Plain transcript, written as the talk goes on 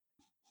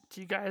Do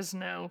you guys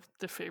know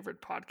the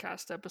favorite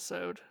podcast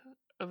episode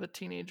of a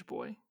teenage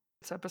boy?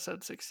 It's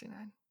episode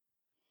 69.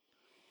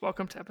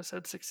 Welcome to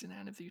episode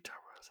 69 of the Utah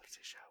Royals FC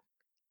Show.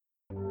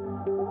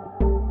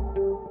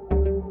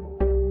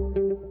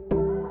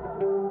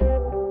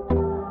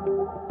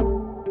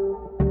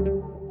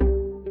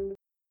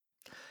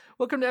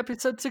 Welcome to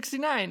episode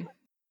 69.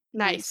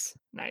 Nice.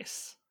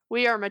 Nice.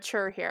 We are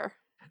mature here.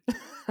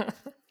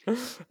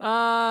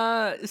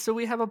 So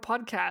we have a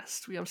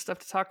podcast. We have stuff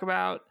to talk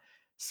about.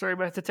 Sorry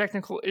about the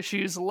technical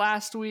issues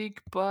last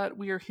week, but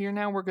we are here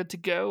now. We're good to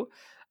go.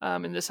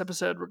 In this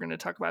episode, we're going to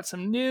talk about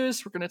some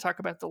news. We're going to talk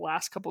about the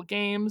last couple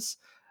games,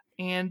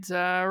 and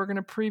we're going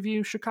to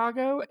preview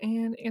Chicago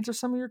and answer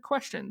some of your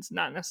questions,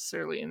 not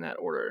necessarily in that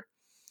order.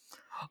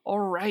 All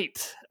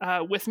right.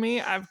 With me,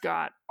 I've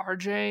got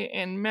RJ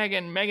and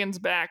Megan. Megan's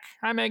back.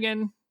 Hi,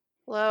 Megan.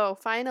 Hello.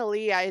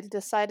 Finally, I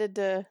decided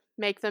to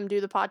make them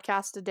do the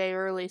podcast a day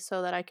early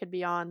so that I could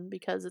be on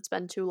because it's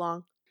been too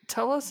long.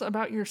 Tell us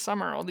about your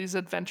summer, all these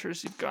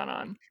adventures you've gone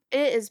on.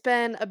 It has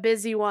been a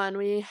busy one.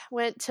 We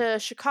went to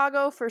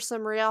Chicago for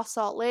some Real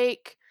Salt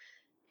Lake,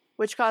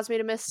 which caused me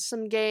to miss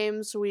some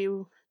games. We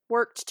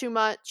worked too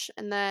much,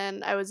 and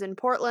then I was in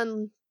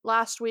Portland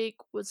last week,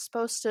 was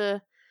supposed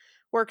to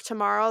work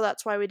tomorrow.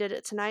 That's why we did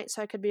it tonight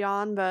so I could be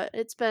on, but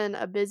it's been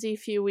a busy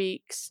few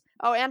weeks.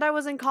 Oh, and I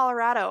was in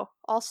Colorado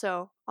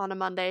also on a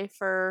Monday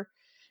for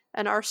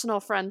an Arsenal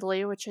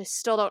friendly, which I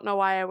still don't know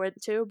why I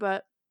went to,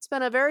 but it's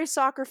been a very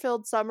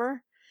soccer-filled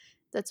summer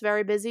that's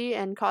very busy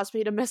and caused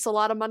me to miss a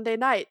lot of Monday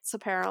nights,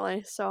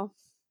 apparently. So,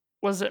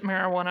 Was it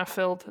marijuana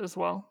filled as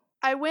well?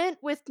 I went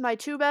with my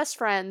two best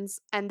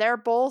friends, and they're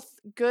both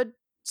good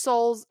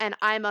souls, and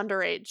I'm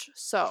underage.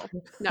 So,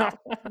 no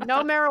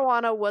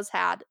marijuana was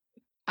had.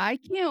 I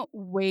can't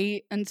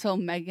wait until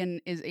Megan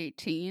is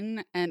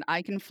 18 and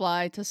I can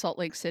fly to Salt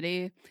Lake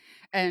City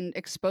and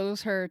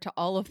expose her to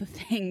all of the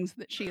things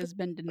that she has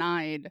been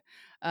denied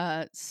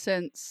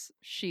since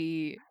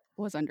she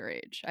was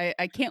underage.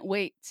 I can't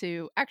wait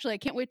to actually I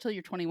can't wait till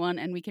you're 21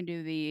 and we can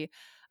do the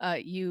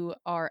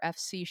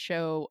URFC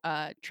show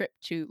trip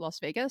to Las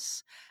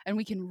Vegas and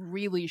we can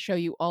really show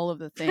you all of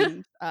the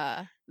things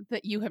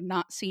that you have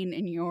not seen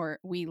in your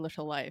wee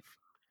little life.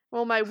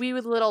 Well, my wee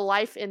little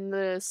life in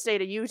the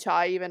state of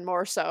Utah, even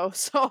more so.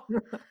 So,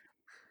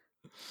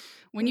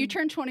 when you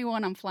turn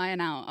 21, I'm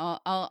flying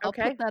out. I'll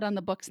Okay. put that on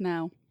the books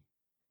now.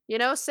 You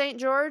know, St.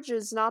 George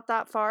is not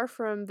that far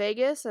from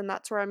Vegas, and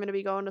that's where I'm going to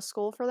be going to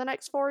school for the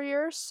next 4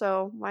 years.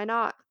 So, why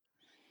not?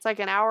 It's like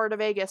an hour to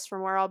Vegas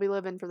from where I'll be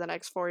living for the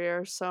next 4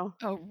 years. So,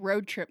 Oh,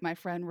 road trip, my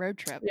friend, road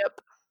trip. yep.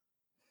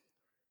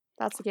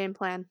 That's the game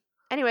plan.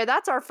 Anyway,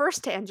 that's our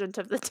first tangent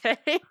of the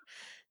day.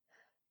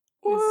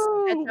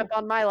 Catch up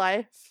on my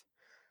life.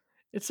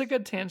 It's a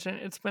good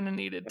tangent. It's been a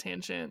needed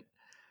tangent.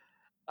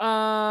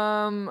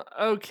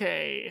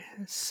 Okay.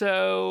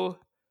 So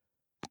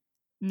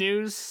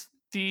news,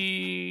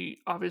 the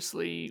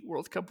obviously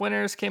World Cup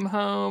winners came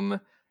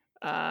home.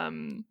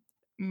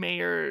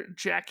 Mayor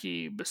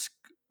Jackie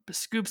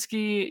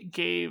Biskupski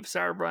gave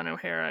Sarah Braun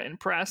O'Hara and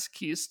press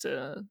keys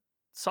to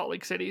Salt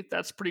Lake City.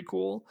 That's pretty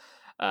cool.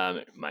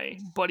 My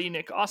buddy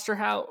Nick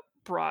Osterhout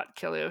brought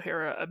Kelly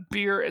O'Hara a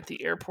beer at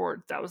the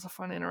airport. That was a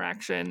fun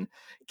interaction.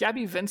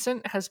 Gabby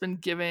Vincent has been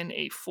given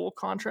a full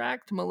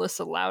contract.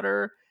 Melissa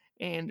Lauder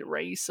and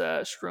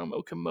Raisa Strom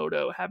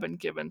Okamoto have been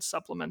given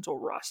supplemental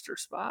roster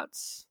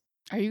spots.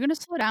 Are you going to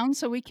slow down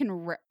so we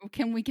can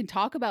we can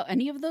talk about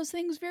any of those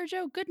things,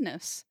 Virgil?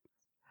 Goodness.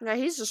 Yeah,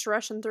 he's just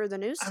rushing through the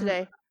news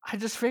today. I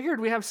just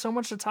figured we have so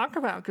much to talk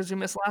about because we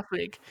missed last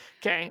week.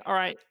 Okay, all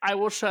right. I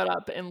will shut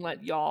up and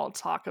let y'all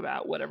talk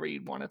about whatever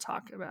you want to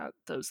talk about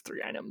those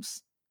three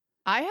items.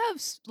 I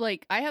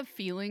have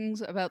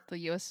feelings about the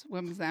U.S.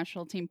 Women's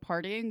National Team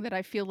partying that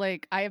I feel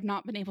like I have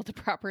not been able to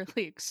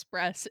properly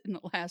express in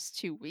the last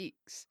 2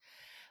 weeks.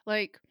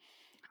 Like,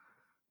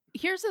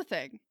 here's the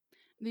thing.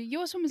 The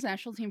U.S. Women's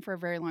National Team for a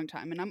very long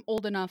time, and I'm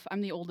old enough.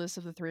 I'm the oldest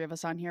of the three of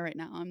us on here right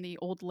now. I'm the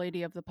old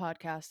lady of the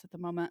podcast at the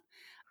moment.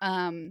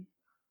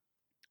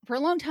 For a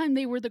long time,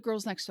 they were the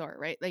girls next door,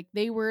 right? Like,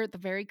 they were the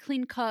very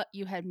clean cut.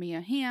 You had Mia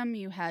Hamm,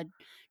 you had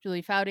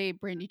Julie Foudy,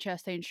 Brandi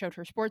Chastain showed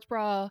her sports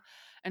bra,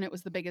 and it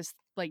was the biggest,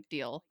 like,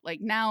 deal. Like,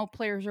 now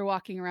players are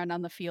walking around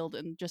on the field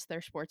in just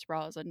their sports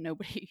bras, and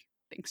nobody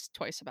thinks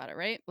twice about it,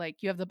 right? Like,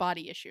 you have the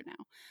body issue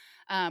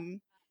now.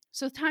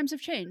 So times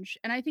have changed.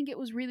 And I think it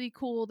was really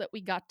cool that we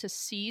got to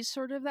see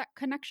sort of that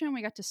connection.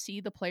 We got to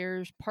see the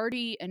players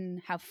party and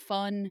have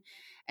fun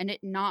and it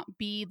not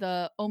be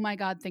the, oh my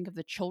God, think of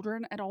the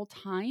children at all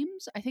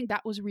times. I think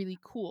that was really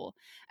cool.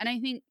 And I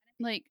think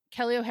like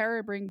Kelly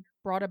O'Hara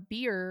brought a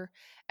beer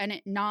and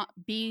it not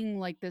being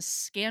like this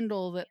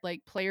scandal that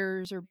like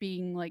players are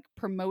being like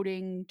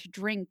promoting to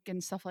drink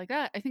and stuff like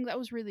that. I think that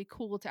was really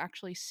cool to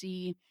actually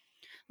see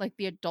like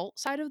the adult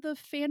side of the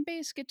fan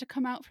base get to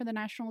come out for the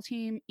national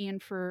team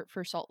and for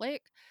Salt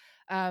Lake.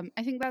 I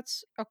think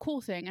that's a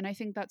cool thing, and I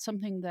think that's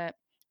something that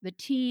the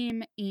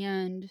team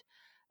and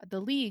the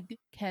league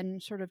can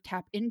sort of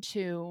tap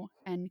into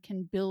and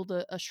can build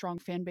a strong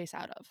fan base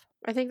out of.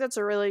 I think that's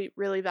a really,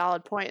 really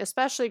valid point,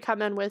 especially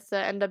coming with the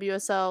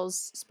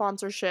NWSL's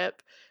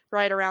sponsorship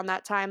right around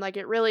that time. Like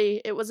it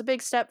was a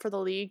big step for the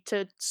league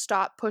to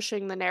stop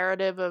pushing the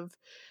narrative of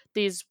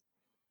these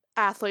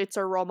athletes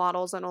are role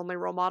models and only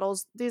role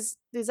models. These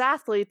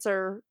athletes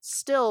are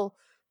still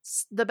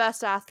the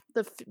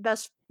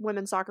best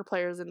women's soccer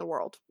players in the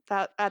world.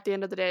 That at the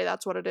end of the day,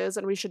 that's what it is,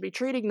 and we should be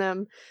treating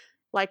them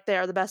like they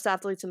are the best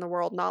athletes in the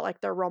world, not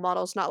like they're role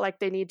models, not like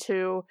they need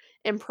to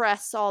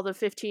impress all the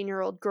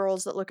 15-year-old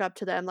girls that look up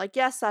to them. Like,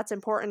 yes, that's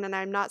important, and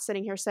I'm not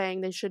sitting here saying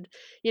they should,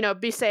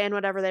 be saying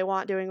whatever they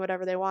want, doing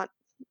whatever they want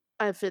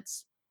if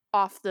it's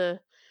off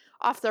the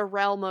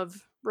realm of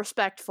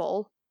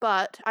respectful.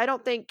 But I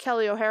don't think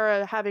Kelly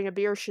O'Hara having a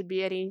beer should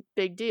be any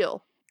big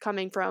deal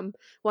coming from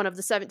one of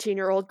the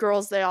 17-year-old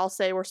girls they all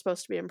say we're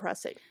supposed to be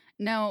impressing.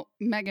 Now,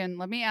 Megan,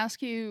 let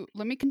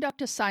me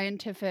conduct a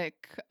scientific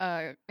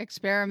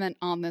experiment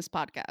on this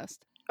podcast.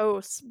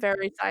 Oh,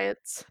 very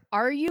science.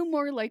 Are you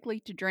more likely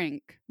to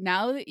drink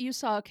now that you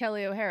saw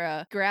Kelly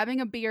O'Hara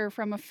grabbing a beer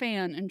from a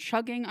fan and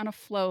chugging on a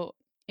float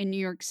in New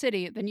York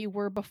City than you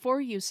were before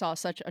you saw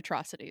such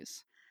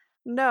atrocities?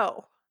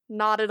 No,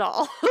 not at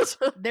all.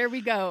 There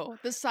we go.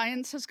 The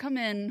science has come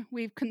in.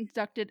 We've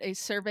conducted a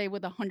survey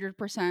with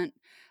 100%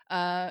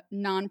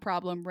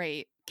 non-problem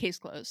rate. Case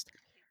closed.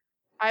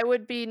 I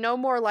would be no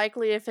more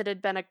likely if it had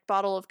been a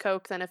bottle of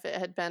Coke than if it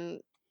had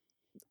been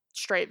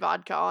straight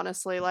vodka,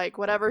 honestly. Like,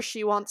 whatever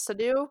she wants to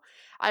do,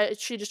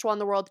 she just won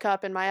the World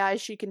Cup. In my eyes,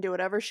 she can do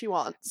whatever she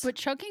wants. But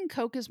chugging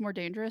Coke is more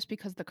dangerous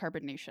because of the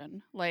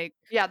carbonation. Like,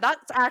 yeah,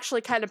 that's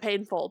actually kind of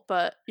painful,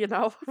 but,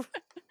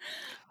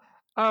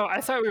 Oh,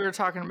 I thought we were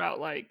talking about,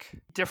 like,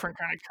 different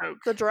kind of Coke.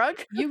 the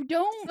drug? You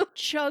don't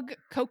chug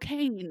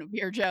cocaine,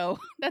 Beer Joe.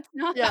 That's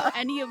not how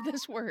any of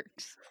this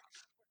works.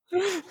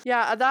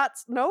 Yeah,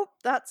 that's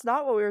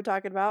not what we were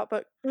talking about,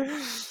 but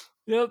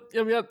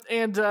Yep.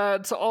 And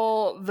to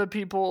all the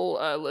people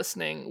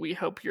listening, we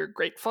hope you're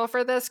grateful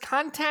for this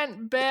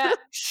content,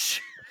 bitch.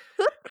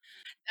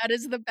 That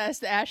is the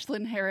best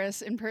Ashlyn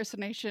Harris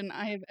impersonation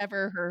I have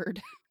ever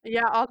heard.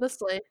 Yeah,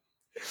 honestly.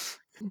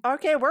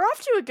 Okay, we're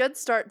off to a good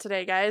start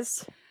today,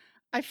 guys.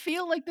 I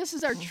feel like this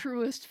is our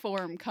truest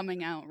form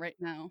coming out right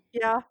now.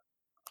 Yeah.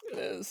 It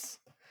is.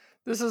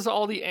 This is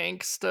all the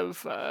angst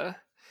of,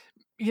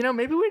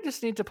 maybe we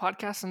just need to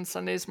podcast on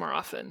Sundays more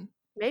often.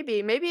 Maybe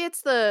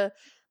it's the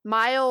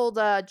mild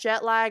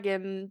jet lag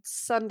and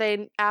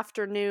Sunday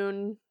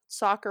afternoon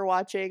soccer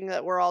watching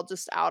that we're all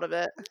just out of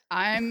it.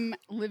 I'm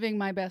living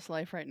my best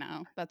life right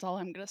now. That's all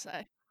I'm gonna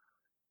say.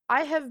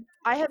 I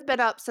have been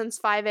up since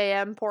 5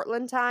 a.m.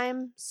 Portland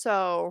time,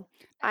 so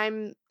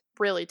I'm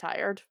really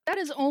tired. That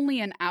is only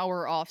an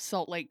hour off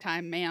Salt Lake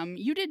time, ma'am.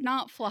 You did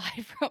not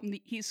fly from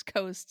the East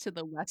Coast to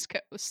the West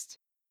Coast.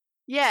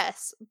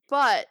 Yes,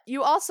 but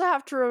you also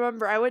have to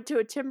remember I went to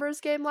a Timbers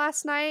game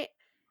last night,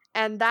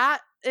 and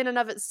that in and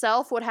of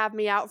itself would have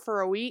me out for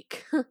a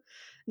week. And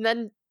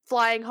then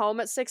flying home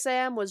at 6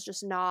 a.m. was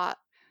just not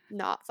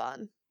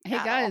fun. Hey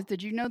guys,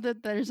 did you know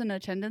that there's an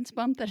attendance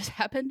bump that has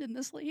happened in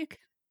this league?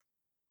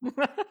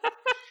 Good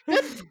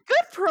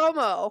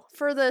promo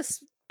for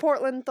this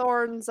Portland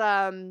Thorns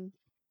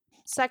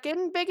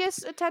second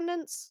biggest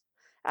attendance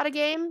at a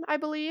game, I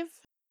believe.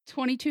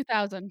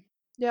 22,000.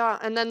 Yeah,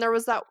 and then there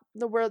was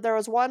there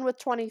was one with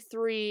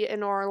 23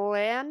 in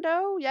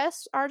Orlando.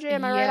 Yes, RJ,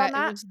 am I right on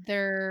that? It was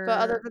their. But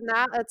other than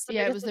that, that's the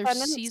it was their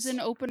attendance. season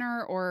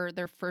opener or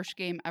their first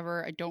game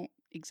ever. I don't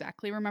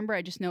exactly remember.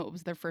 I just know it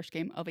was their first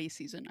game of a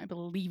season. I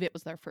believe it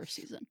was their first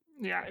season.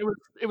 Yeah,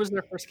 it was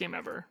their first game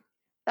ever.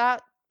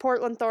 That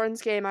Portland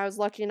Thorns game I was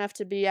lucky enough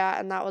to be at,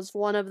 and that was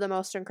one of the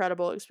most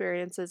incredible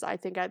experiences I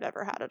think I've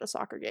ever had at a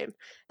soccer game.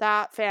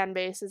 That fan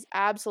base is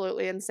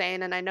absolutely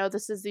insane, and I know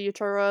this is the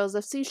Utah Royals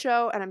FC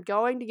show, and I'm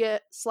going to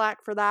get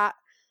slack for that.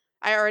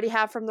 I already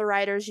have from the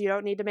writers. You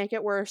don't need to make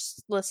it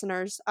worse,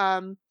 listeners.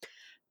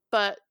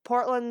 But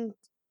Portland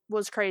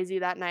was crazy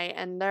that night,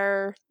 and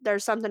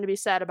there's something to be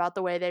said about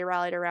the way they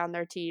rallied around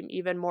their team,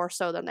 even more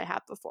so than they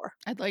have before.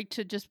 I'd like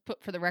to just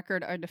put for the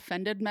record, I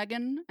defended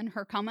Megan and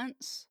her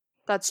comments.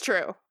 That's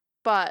true,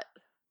 but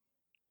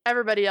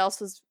everybody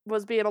else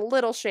was being a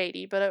little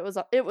shady, but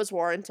it was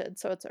warranted,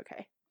 so it's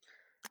okay.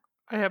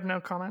 I have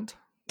no comment.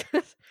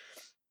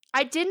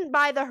 I didn't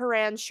buy the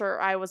Haran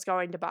shirt I was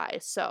going to buy,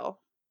 so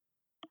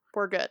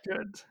we're good.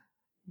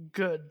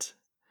 Good.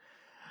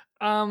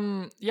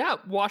 Yeah,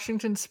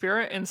 Washington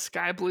Spirit and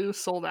Sky Blue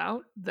sold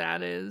out.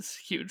 That is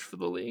huge for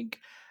the league.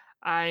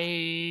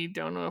 I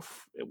don't know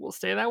if it will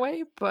stay that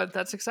way, but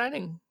that's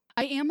exciting.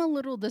 I am a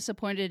little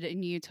disappointed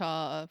in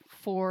Utah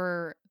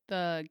for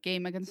the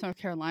game against North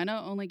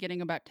Carolina only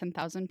getting about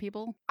 10,000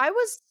 people. I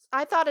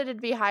thought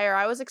it'd be higher.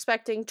 I was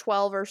expecting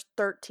 12 or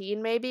 13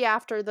 maybe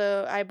after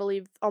the, I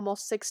believe,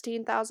 almost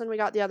 16,000 we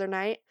got the other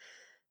night.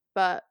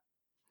 But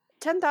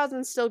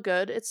 10,000 is still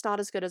good. It's not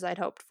as good as I'd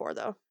hoped for,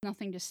 though.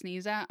 Nothing to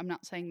sneeze at. I'm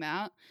not saying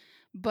that.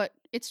 But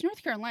it's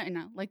North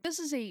Carolina. Like, this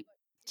is a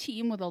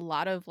team with a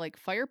lot of like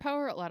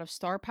firepower, a lot of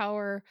star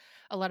power,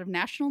 a lot of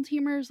national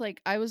teamers.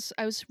 Like I was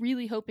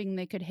really hoping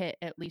they could hit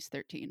at least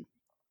 13.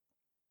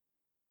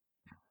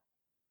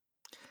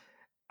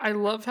 I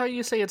love how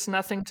you say it's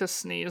nothing to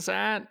sneeze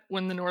at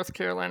when the North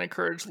Carolina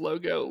Courage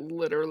logo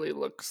literally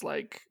looks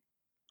like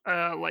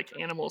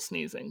animal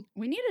sneezing.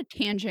 We need a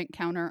tangent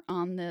counter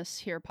on this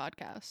here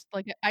podcast.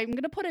 Like I'm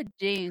going to put a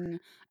ding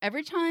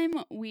every time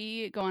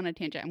we go on a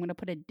tangent. I'm going to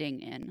put a ding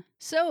in.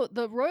 So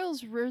the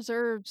Royals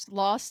reserves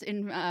lost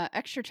in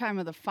extra time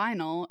of the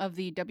final of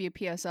the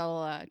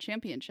WPSL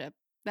championship.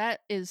 That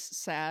is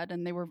sad,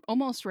 and they were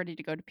almost ready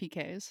to go to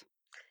PKs.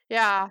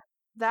 Yeah,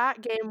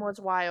 that game was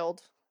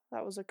wild.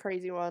 That was a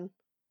crazy one.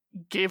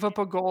 Gave up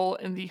a goal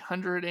in the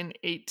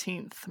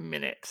 118th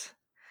minute.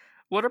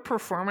 What a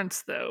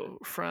performance, though,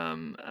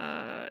 from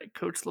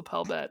Coach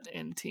Lapelbet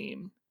and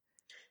team.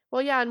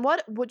 Well, yeah, and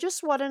what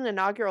an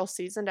inaugural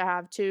season to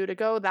have too, to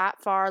go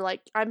that far.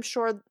 Like I'm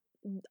sure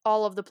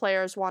all of the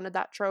players wanted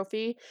that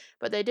trophy,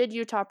 but they did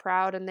Utah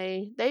proud, and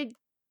they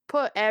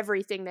put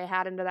everything they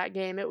had into that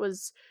game. It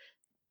was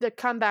the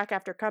comeback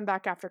after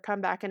comeback after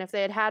comeback, and if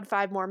they had had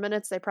 5 more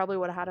minutes, they probably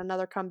would have had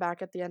another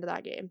comeback at the end of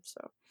that game.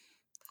 So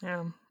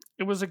yeah,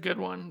 it was a good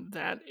one.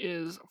 That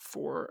is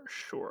for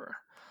sure.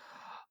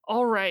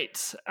 All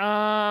right.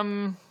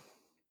 I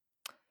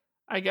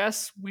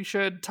guess we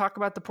should talk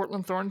about the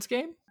Portland Thorns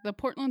game. The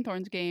Portland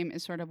Thorns game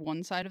is sort of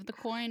one side of the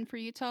coin for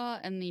Utah,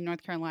 and the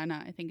North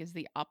Carolina, I think, is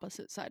the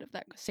opposite side of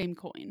that same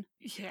coin.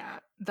 Yeah,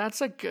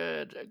 that's a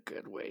good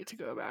way to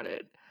go about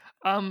it.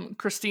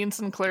 Christine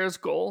Sinclair's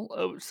goal.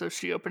 Oh, so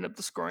she opened up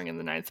the scoring in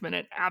the 9th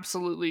minute.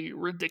 Absolutely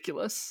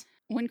ridiculous.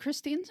 When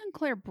Christine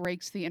Sinclair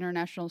breaks the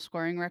international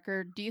scoring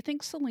record, do you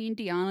think Celine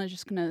Dion is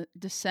just going to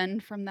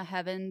descend from the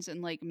heavens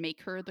and like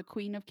make her the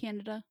Queen of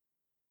Canada?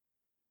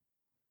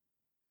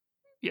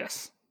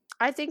 Yes.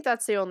 I think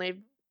that's the only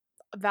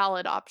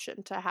valid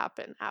option to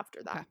happen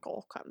after that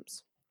goal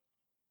comes.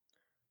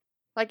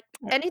 Like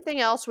anything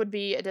else would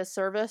be a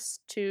disservice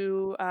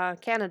to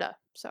Canada.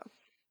 So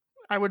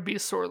I would be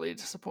sorely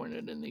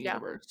disappointed in the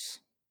universe.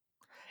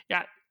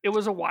 Yeah, it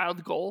was a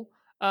wild goal.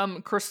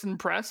 Kristen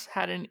Press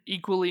had an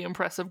equally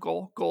impressive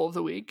goal of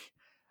the week,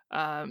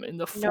 in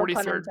the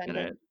 43rd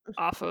minute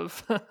off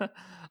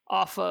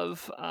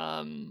of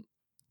an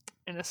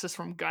assist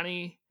from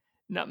Gunny,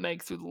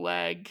 nutmeg through the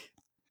leg,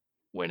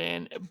 went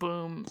in,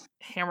 boom,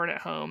 hammered it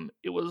home.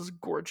 It was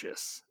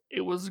gorgeous. It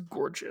was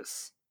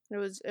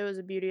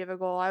a beauty of a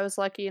goal. I was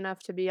lucky enough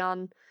to be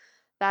on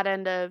that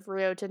end of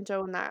Rio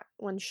Tinto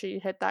when she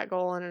hit that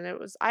goal, and it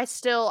was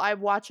I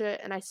watch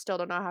it and I still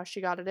don't know how she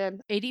got it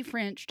in. Adie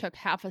French took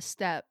half a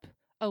step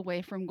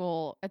away from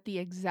goal at the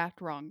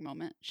exact wrong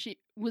moment. She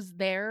was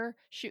there.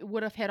 She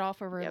would have hit off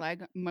of her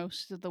leg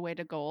most of the way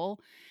to goal.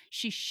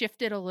 She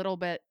shifted a little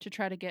bit to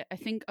try to get, I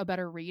think, a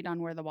better read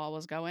on where the ball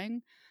was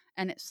going,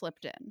 and it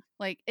slipped in.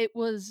 Like it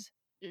was,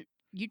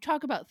 you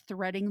talk about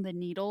threading the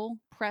needle.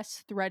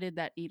 Press threaded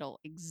that needle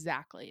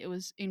exactly. It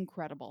was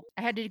incredible.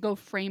 I had to go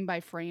frame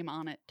by frame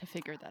on it to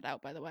figure that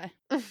out, by the way.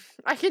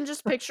 I can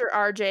just picture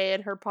RJ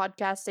in her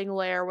podcasting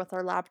lair with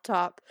her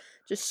laptop,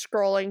 just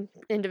scrolling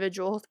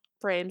individual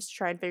frames to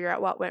try and figure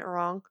out what went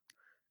wrong.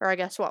 Or I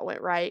guess what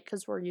went right,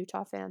 because we're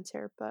Utah fans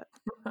here. But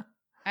I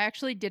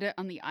actually did it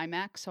on the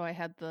iMac, so I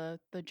had the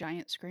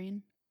giant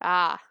screen.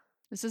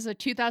 This is a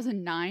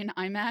 2009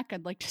 iMac.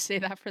 I'd like to say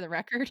that for the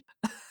record.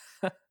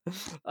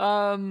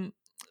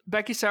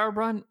 Becky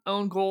Sauerbrunn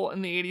own goal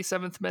in the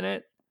 87th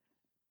minute.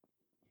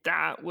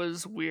 That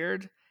was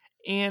weird.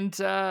 And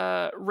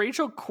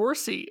Rachel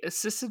Corsi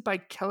assisted by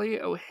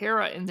Kelly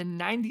O'Hara in the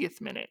 90th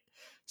minute.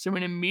 So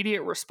an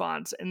immediate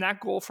response, and that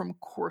goal from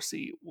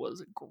Corsi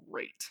was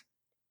great.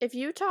 If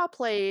Utah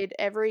played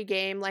every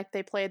game like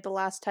they played the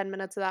last 10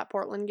 minutes of that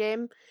Portland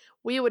game,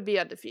 we would be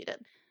undefeated.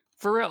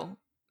 For real.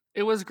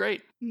 It was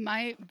great.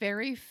 My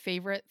very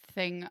favorite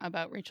thing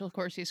about Rachel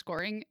Corsi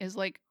scoring is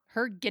like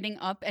her getting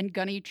up and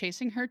Gunny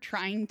chasing her,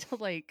 trying to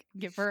like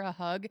give her a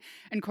hug,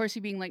 and Corsi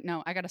being like,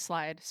 "No, I gotta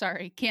slide.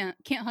 Sorry, can't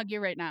hug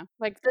you right now."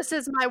 Like, this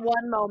is my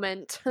one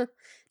moment.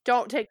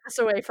 Don't take this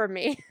away from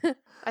me.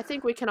 I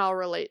think we can all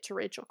relate to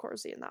Rachel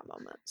Corsi in that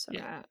moment. So.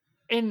 Yeah,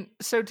 and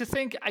so to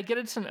think, I get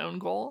it's an own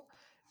goal,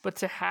 but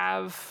to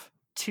have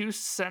two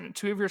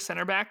of your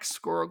center backs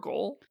score a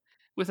goal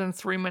within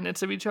 3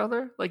 minutes of each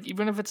other, like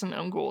even if it's an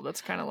own goal,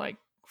 that's kind of like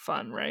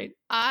fun, right?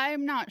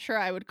 I'm not sure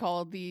I would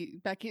call the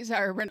Becky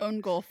Sauerbrunn own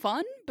goal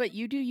fun, but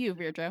you do you,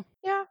 Virjo.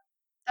 Yeah,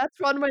 that's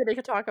one way they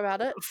could talk about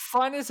it.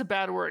 Fun is a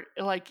bad word.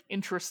 Like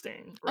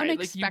interesting, right?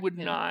 Unexpected. Like you would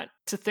not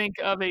to think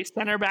of a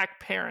center back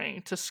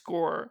pairing to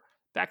score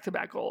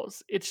back-to-back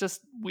goals. It's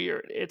just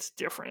weird. It's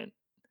different.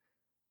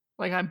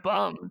 Like I'm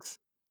bummed,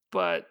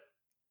 but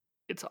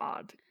it's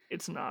odd.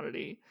 It's an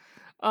oddity.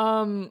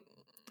 So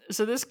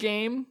this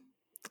game,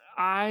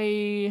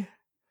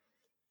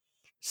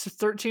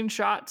 13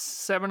 shots,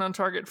 7 on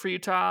target for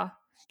Utah,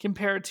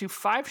 compared to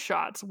 5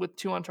 shots with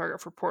 2 on target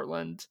for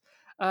Portland.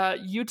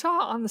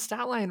 Utah on the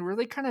stat line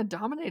really kind of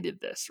dominated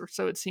this, or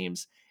so it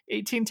seems.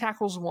 18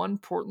 tackles won.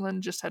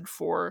 Portland just had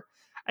 4.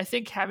 I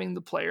think having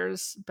the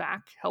players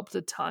back helped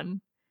a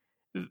ton.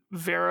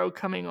 Vero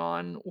coming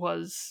on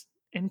was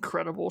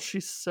incredible.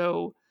 She's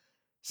so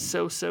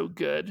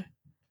good.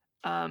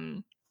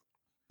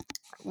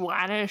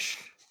 Lanish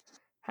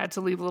had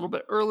to leave a little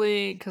bit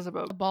early because of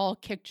The ball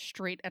kicked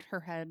straight at her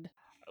head.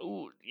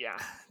 Oh, yeah,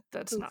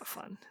 that's not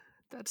fun.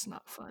 That's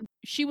not fun.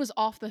 She was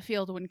off the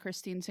field when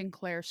Christine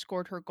Sinclair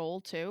scored her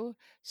goal too.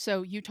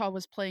 So Utah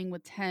was playing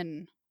with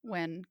 10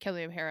 when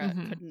Kelly O'Hara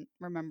couldn't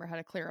remember how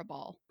to clear a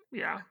ball.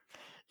 Yeah.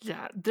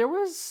 There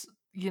was,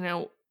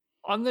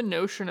 on the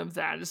notion of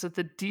that is that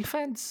the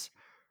defense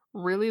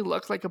really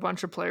looked like a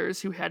bunch of players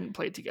who hadn't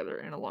played together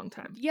in a long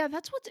time. Yeah,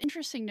 that's what's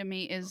interesting to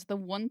me is the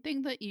one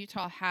thing that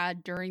Utah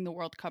had during the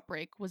World Cup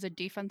break was a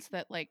defense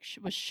that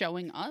was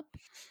showing up.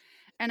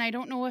 And I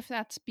don't know if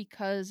that's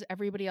because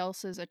everybody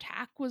else's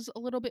attack was a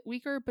little bit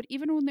weaker, but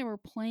even when they were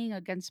playing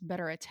against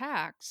better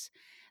attacks,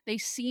 they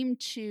seemed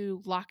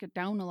to lock it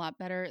down a lot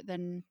better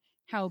than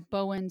how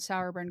Bowen,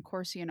 Sauerbrunn,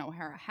 Corsi, and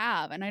O'Hara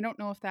have. And I don't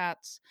know if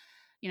that's,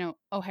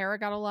 O'Hara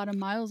got a lot of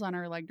miles on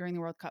her leg during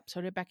the World Cup. So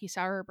did Becky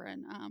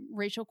Sauerbrunn.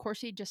 Rachel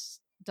Corsi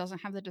just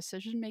doesn't have the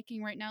decision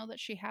making right now that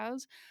she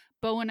has.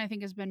 Bowen, I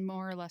think, has been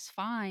more or less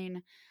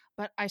fine.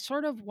 But I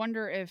sort of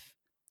wonder if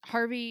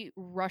Harvey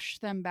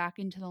rushed them back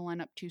into the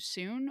lineup too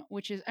soon,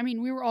 which is,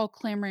 we were all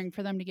clamoring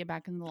for them to get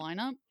back into the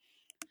lineup,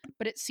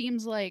 but it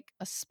seems like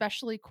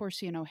especially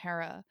Corsi and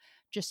O'Hara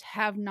just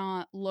have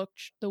not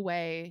looked the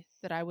way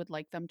that I would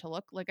like them to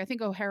look. Like, I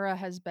think O'Hara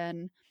has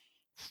been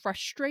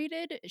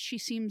frustrated. She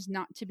seems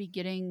not to be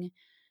getting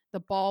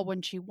the ball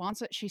when she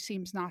wants it. She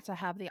seems not to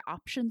have the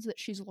options that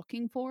she's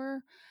looking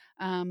for.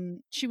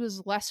 She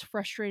was less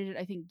frustrated,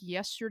 I think,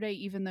 yesterday,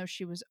 even though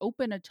she was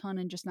open a ton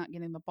and just not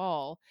getting the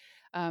ball.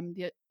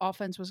 The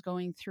offense was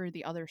going through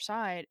the other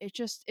side.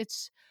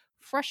 It's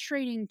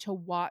frustrating to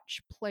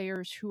watch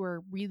players who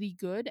are really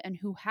good and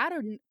who had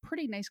a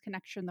pretty nice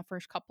connection the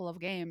first couple of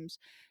games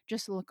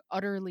just look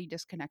utterly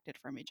disconnected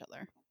from each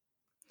other.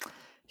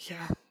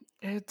 Yeah,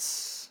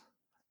 it's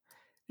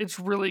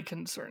really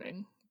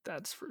concerning.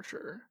 That's for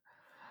sure.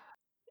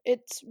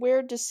 It's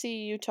weird to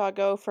see Utah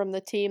go from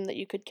the team that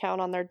you could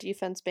count on their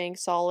defense being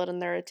solid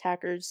and their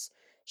attackers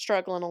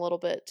struggling a little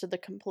bit to the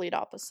complete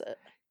opposite.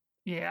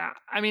 Yeah,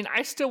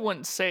 I still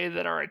wouldn't say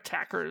that our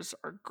attackers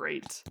are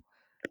great.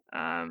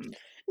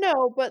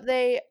 No, but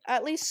they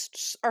at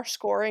least are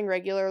scoring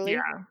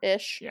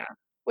regularly-ish. Yeah.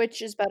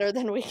 Which is better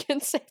than we can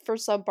say for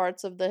some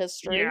parts of the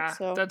history. Yeah,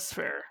 So that's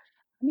fair.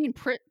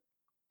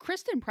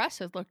 Kristen Press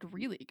has looked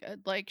really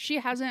good. Like,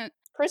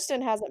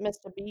 Kristen hasn't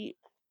missed a beat.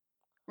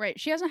 Right.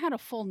 She hasn't had a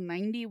full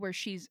 90 where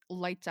she's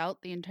lights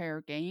out the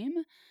entire game,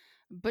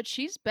 but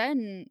she's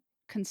been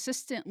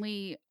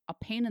consistently a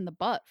pain in the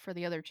butt for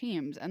the other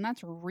teams. And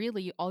that's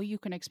really all you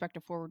can expect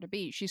a forward to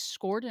be. She's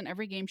scored in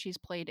every game she's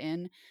played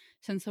in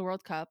since the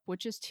World Cup,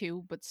 which is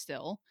 2, but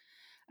still.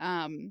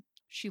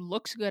 She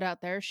looks good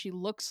out there. She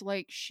looks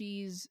like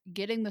she's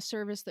getting the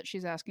service that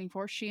she's asking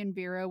for. She and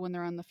Vera, when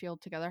they're on the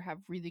field together, have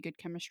really good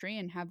chemistry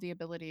and have the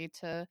ability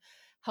to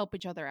help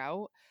each other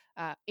out.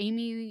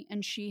 Amy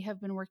and she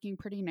have been working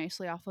pretty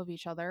nicely off of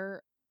each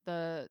other.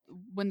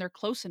 When they're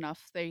close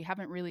enough, they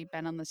haven't really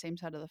been on the same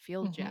side of the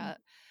field yet.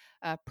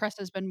 Press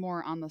has been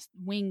more on the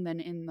wing than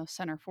in the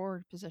center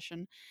forward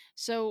position.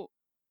 So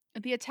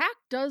the attack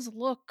does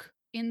look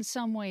in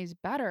some ways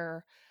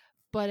better,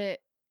 but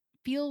it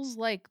feels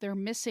like they're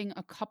missing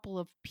a couple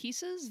of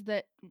pieces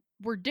that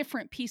were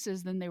different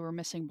pieces than they were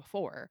missing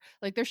before.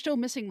 Like, they're still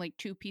missing like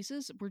 2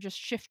 pieces. We're just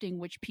shifting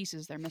which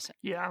pieces they're missing.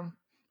 Yeah.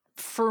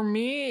 For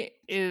me,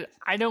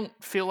 I don't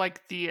feel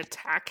like the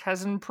attack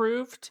has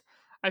improved.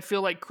 I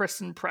feel like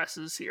Kristen Press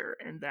is here,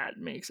 and that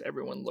makes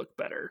everyone look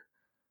better.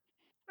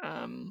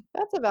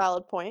 That's a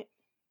valid point.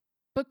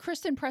 But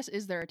Kristen Press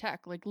is their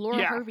attack. Like,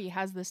 Laura Harvey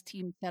has this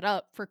team set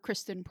up for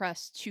Kristen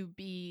Press to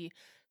be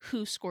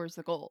who scores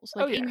the goals.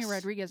 Like, Amy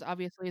Rodriguez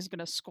obviously is going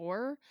to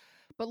score,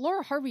 but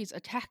Laura Harvey's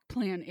attack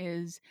plan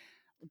is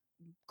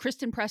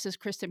Kristen Press is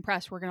Kristen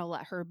Press. We're going to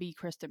let her be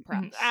Kristen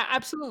Press.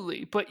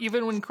 Absolutely. But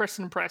even when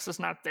Kristen Press is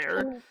not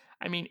there,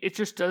 it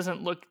just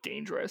doesn't look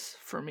dangerous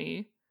for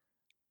me.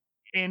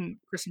 And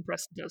Kristen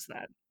Press does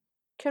that.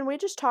 Can we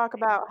just talk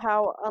about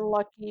how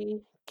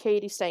unlucky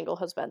Katie Stengel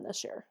has been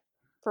this year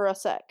for a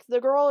sec? The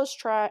girl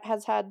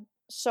has had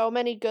so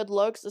many good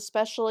looks,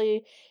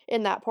 especially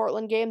in that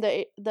Portland game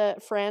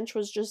that French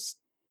was just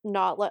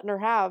not letting her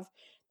have.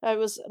 I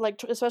was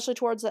like, especially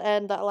towards the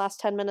end, that last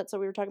 10 minutes that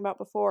we were talking about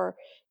before,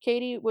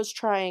 Katie was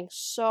trying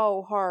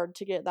so hard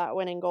to get that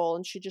winning goal,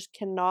 and she just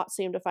cannot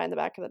seem to find the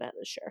back of the net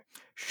this year.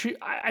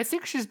 I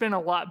think she's been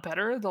a lot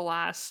better the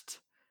last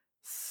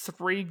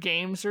 3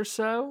 games or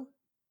so,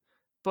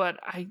 but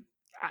I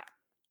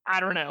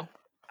don't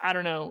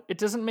know. It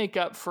doesn't make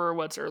up for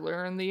what's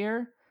earlier in the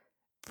year,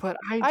 but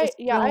I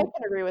can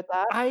agree with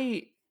that.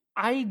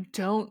 I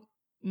don't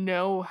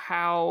know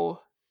how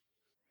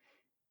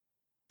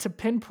to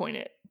pinpoint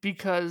it,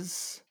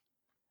 because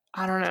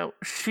I don't know.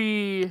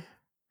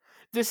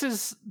 This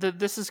is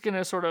going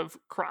to sort of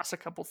cross a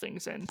couple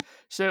things in.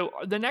 So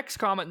the next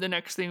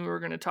thing we were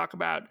going to talk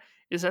about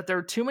is that there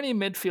are too many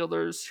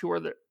midfielders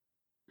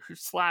who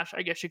slash,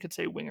 I guess you could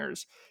say,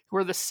 wingers, who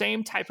are the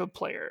same type of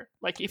player.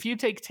 Like if you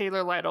take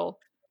Taylor Lytle,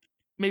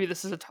 maybe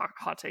this is a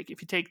hot take.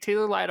 If you take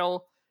Taylor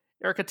Lytle,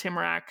 Erica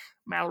Timrak,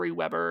 Mallory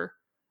Weber,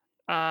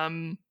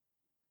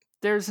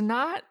 there's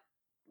not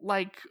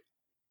like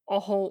a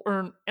whole,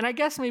 and I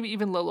guess maybe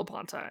even Lola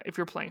Ponta if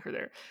you're playing her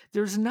there.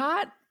 There's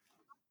not.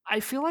 I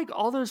feel like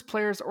all those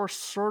players are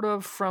sort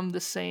of from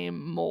the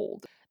same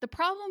mold. The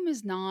problem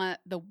is not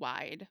the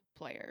wide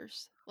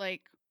players.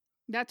 Like,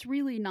 that's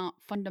really not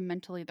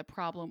fundamentally the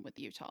problem with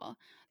Utah.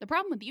 The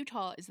problem with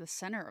Utah is the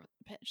center of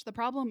the pitch. The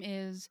problem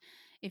is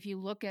if you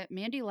look at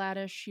Mandy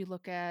Laddish, you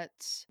look at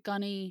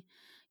Gunny,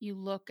 you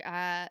look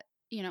at,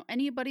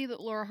 anybody that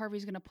Laura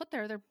Harvey's going to put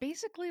there, they're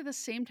basically the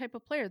same type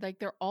of player. Like,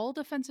 they're all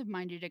defensive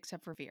minded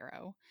except for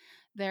Vero.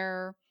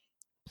 They're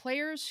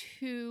players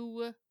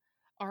who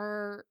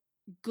are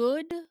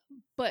good,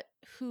 but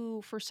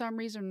who for some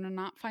reason are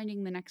not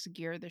finding the next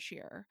gear this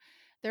year.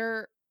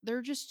 There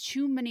are just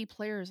too many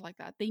players like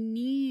that. They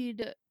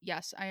need,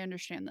 yes, I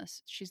understand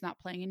this. She's not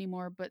playing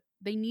anymore, but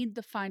they need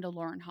to find a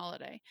Lauren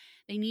Holiday.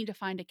 They need to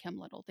find a Kim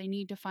Little. They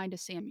need to find a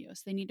Sam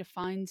Ewis. They need to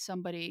find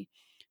somebody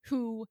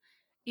who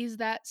is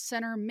that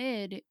center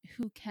mid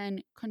who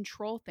can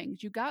control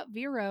things. You got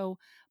Vero,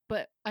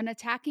 but an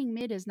attacking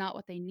mid is not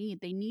what they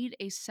need. They need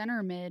a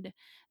center mid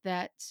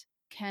that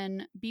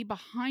can be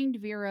behind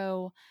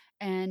Vero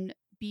and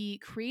be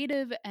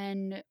creative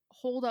and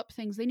hold up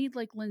things. They need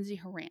like Lindsey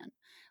Horan.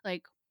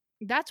 Like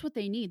that's what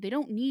they need. They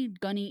don't need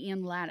Gunny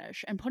and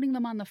Laddish, and putting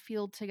them on the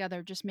field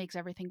together just makes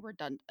everything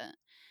redundant.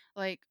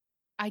 Like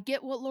I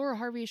get what Laura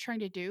Harvey is trying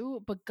to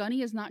do, but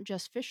Gunny is not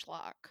Jess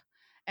Fishlock.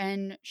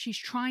 And she's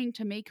trying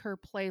to make her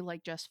play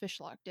like Jess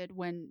Fishlock did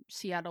when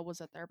Seattle was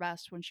at their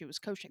best when she was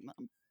coaching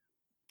them.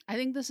 I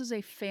think this is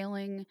a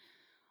failing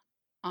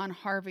on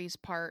Harvey's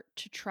part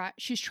to try.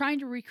 She's trying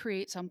to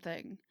recreate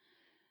something.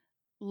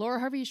 Laura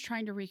Harvey is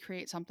trying to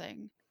recreate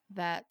something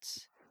that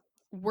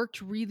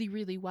worked really,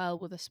 really well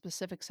with a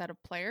specific set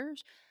of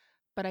players,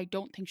 but I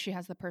don't think she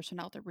has the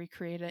personnel to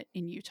recreate it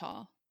in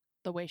Utah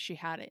the way she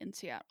had it in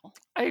Seattle.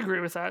 I agree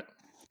with that.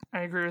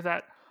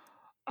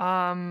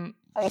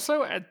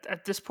 Also,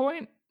 at this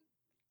point,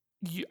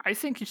 I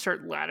think you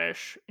start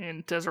Laddish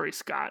and Desiree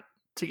Scott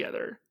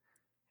together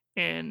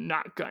and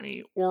not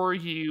Gunny, or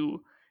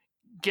you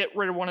get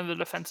rid of one of the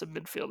defensive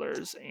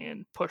midfielders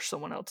and push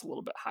someone else a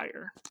little bit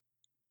higher.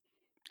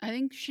 I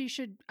think she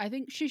should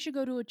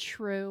go to a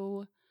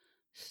true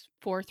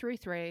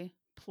 4-3-3,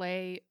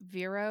 play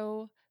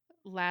Vero,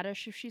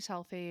 Laddish if she's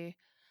healthy,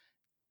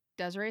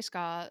 Desiree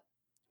Scott,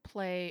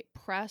 play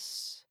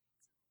press,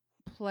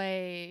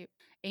 play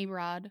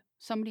A-Rod,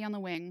 somebody on the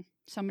wing,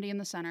 somebody in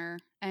the center,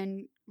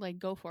 and like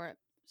go for it.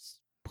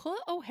 Put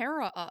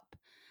O'Hara up.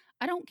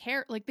 I don't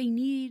care. Like they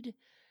need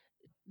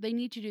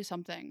to do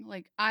something.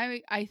 Like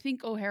I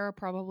think O'Hara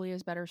probably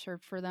is better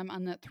served for them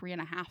on that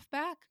 3.5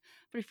 back.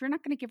 But if you're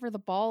not going to give her the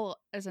ball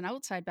as an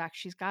outside back,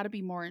 she's got to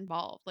be more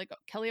involved. Like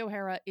Kelly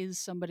O'Hara is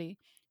somebody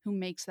who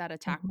makes that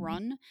attack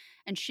run,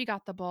 and she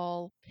got the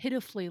ball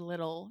pitifully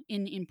little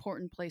in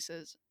important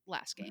places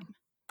last game.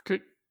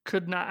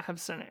 Could not have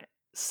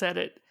said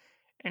it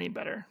any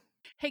better.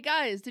 Hey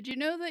guys, did you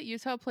know that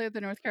Utah played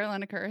the North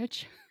Carolina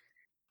Courage?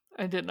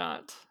 I did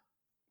not.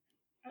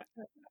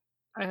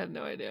 I had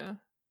no idea.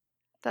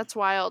 That's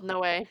wild. No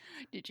way.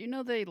 Did you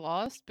know they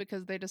lost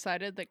because they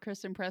decided that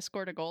Kristen Press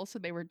scored a goal, so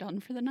they were done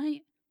for the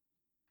night?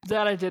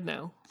 That I did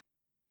know.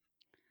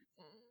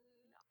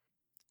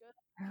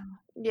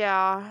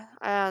 Yeah,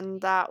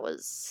 and that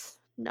was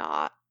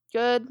not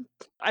good.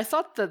 I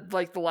thought that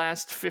like the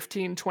last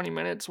 15-20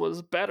 minutes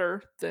was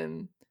better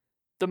than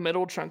the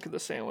middle chunk of the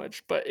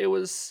sandwich, but it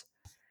was,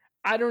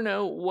 I don't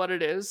know what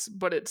it is,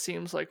 but it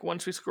seems like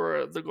once we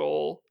score the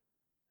goal,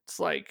 it's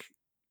like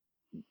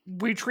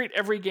we treat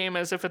every game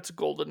as if it's a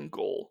golden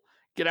goal.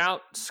 Get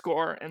out,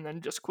 score, and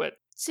then just quit.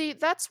 See,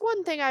 that's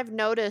one thing I've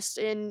noticed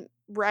in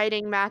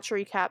writing match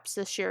recaps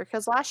this year,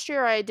 because last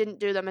year I didn't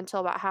do them until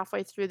about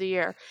halfway through the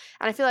year.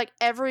 And I feel like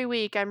every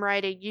week I'm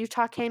writing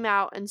Utah came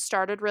out and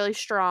started really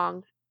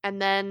strong,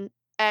 and then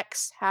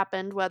X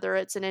happened, whether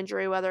it's an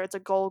injury, whether it's a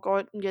goal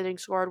getting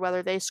scored,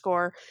 whether they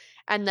score,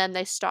 and then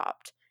they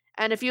stopped.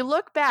 And if you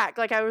look back,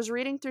 like I was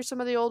reading through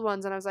some of the old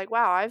ones and I was like,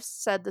 wow, I've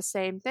said the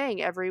same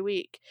thing every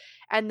week.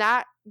 And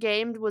that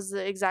game was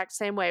the exact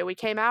same way. We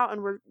came out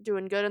and we're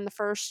doing good in the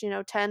first,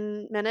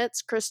 10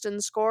 minutes.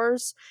 Kristen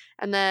scores.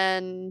 And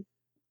then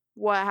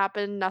what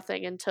happened?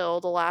 Nothing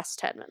until the last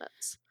 10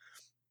 minutes.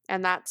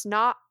 And that's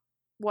not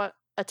what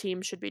a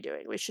team should be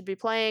doing. We should be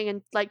playing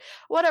and like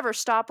whatever,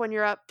 stop when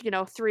you're up,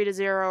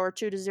 3-0 or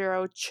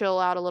 2-0, chill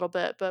out a little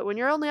bit. But when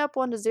you're only up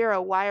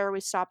 1-0, why are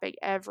we stopping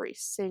every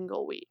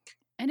single week?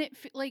 And it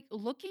like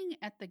looking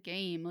at the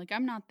game, like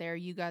I'm not there,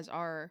 you guys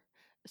are.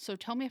 So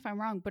tell me if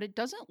I'm wrong, but it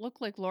doesn't look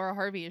like Laura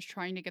Harvey is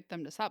trying to get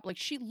them to stop. Like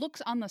she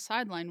looks on the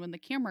sideline when the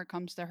camera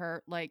comes to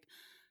her, like,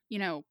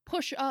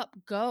 push up,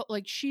 go.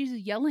 Like she's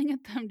yelling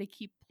at them to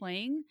keep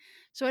playing.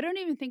 So I don't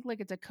even think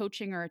like it's a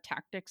coaching or a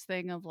tactics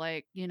thing of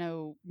like,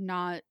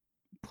 not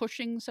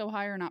pushing so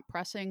high or not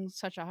pressing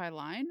such a high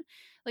line.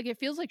 Like it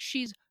feels like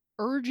she's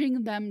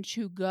urging them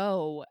to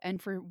go,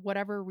 and for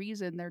whatever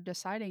reason they're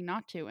deciding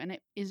not to, and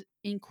it is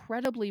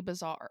incredibly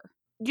bizarre.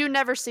 You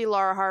never see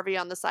Laura Harvey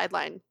on the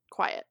sideline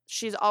quiet.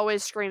 She's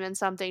always screaming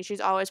something.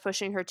 She's always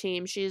pushing her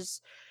team. She's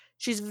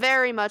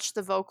very much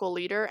the vocal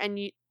leader, and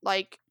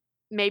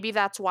maybe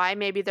that's why.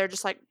 Maybe they're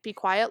just like, be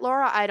quiet,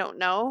 Laura. I don't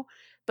know,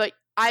 but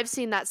I've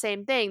seen that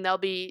same thing. They'll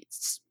be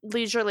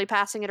leisurely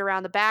passing it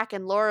around the back,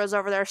 and Laura's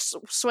over there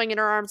swinging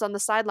her arms on the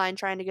sideline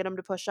trying to get them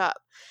to push up.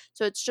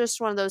 So it's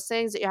just one of those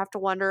things that you have to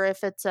wonder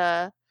if it's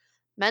a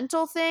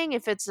mental thing,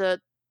 if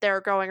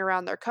they're going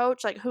around their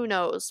coach, like who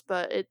knows,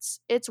 but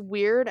it's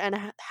weird,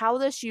 and how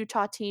this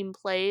Utah team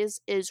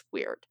plays is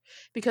weird,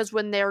 because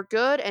when they're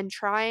good and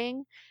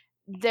trying,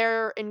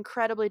 they're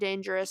incredibly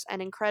dangerous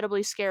and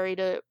incredibly scary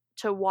to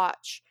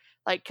watch,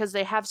 like, because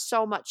they have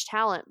so much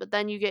talent. But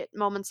then you get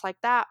moments like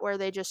that where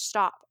they just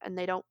stop and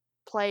they don't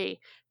play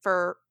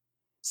for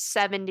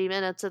 70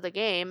 minutes of the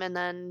game, and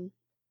then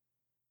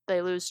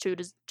they lose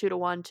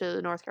 2-1 to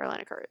the North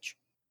Carolina Courage.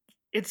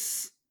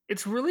 It's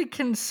really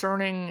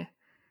concerning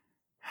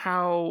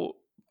how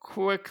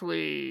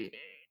quickly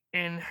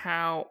and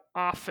how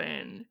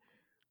often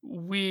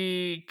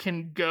we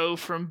can go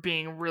from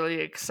being really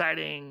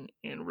exciting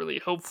and really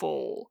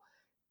hopeful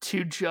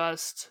to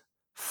just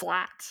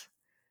flat.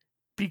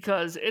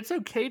 Because it's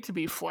okay to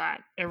be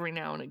flat every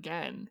now and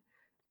again,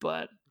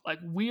 but like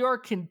we are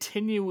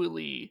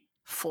continually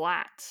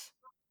flat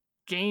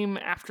game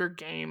after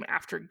game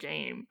after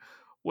game,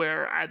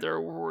 where either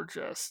we're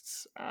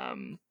just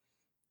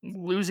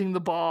losing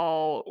the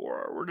ball,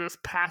 or we're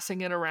just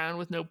passing it around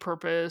with no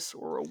purpose,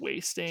 or we're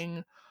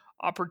wasting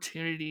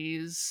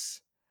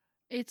opportunities.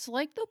 It's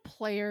like the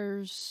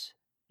players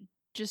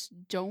just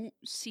don't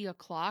see a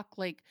clock.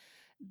 Like,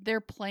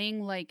 they're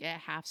playing like at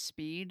half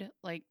speed.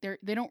 Like,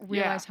 they don't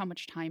realize how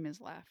much time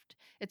is left.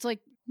 It's like,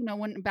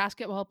 when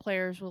basketball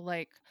players will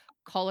like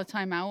call a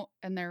timeout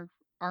and there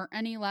aren't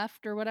any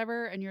left or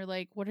whatever, and you're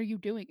like, what are you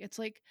doing? It's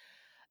like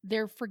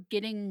they're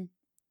forgetting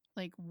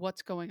like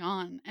what's going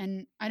on.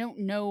 And I don't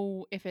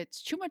know if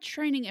it's too much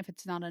training, if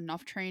it's not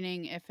enough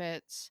training, if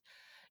it's,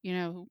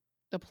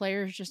 the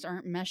players just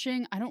aren't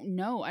meshing. I don't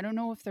know. I don't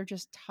know if they're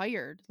just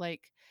tired.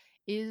 Like,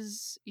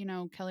 is,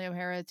 Kelly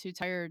O'Hara too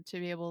tired to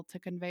be able to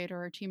convey to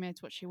her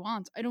teammates what she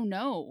wants? I don't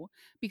know,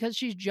 because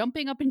she's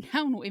jumping up and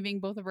down,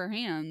 waving both of her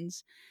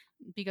hands,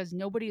 because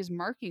nobody is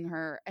marking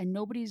her and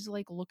nobody's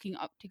like looking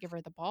up to give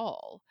her the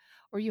ball.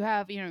 Or you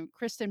have,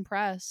 Kristen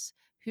Press,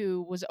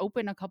 who was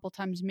open a couple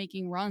times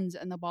making runs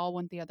and the ball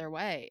went the other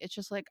way. It's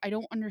just like, I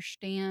don't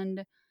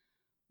understand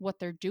what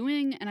they're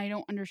doing, and I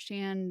don't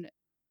understand.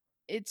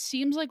 It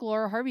seems like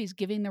Laura Harvey's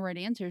giving the right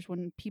answers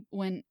when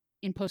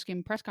in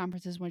post-game press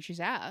conferences when she's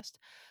asked.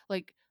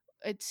 Like,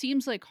 it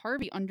seems like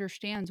Harvey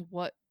understands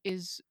what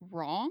is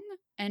wrong,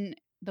 and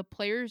the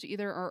players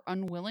either are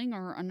unwilling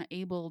or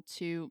unable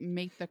to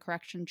make the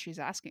correction she's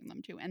asking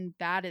them to, and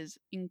that is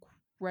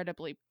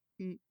incredibly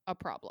a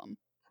problem.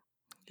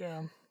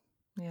 Yeah.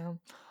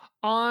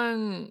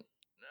 On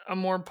a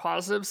more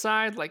positive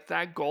side, like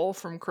that goal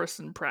from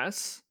Kristen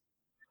Press,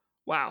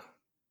 wow,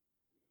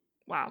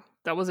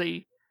 that was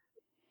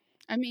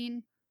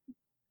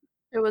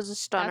it was a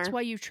stunner. That's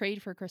why you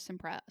trade for Kristen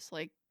Press.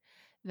 Like,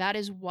 that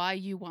is why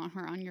you want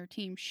her on your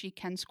team. She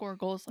can score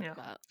goals like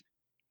that.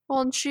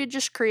 Well, and she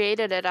just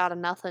created it out of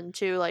nothing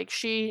too. Like,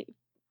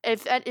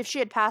 if she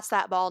had passed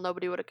that ball,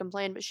 nobody would have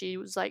complained. But she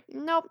was like,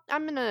 "Nope,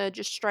 I'm gonna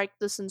just strike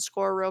this and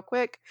score real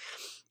quick."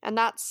 And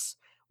that's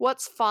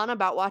what's fun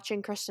about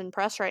watching Kristen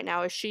Press right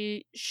now, is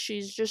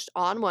she's just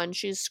on one.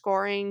 She's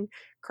scoring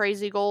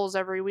crazy goals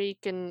every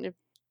week, and if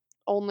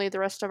only the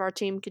rest of our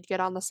team could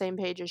get on the same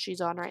page as she's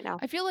on right now.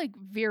 I feel like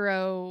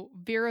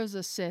Vero's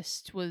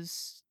assist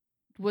was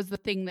the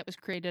thing that was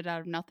created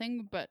out of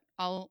nothing, but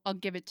I'll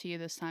give it to you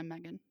this time,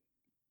 Megan.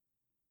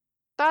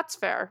 That's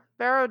fair.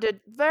 Vero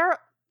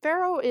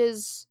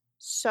is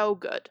so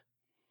good.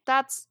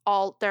 That's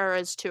all there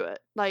is to it.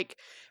 Like,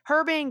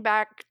 her being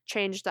back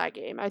changed that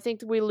game. I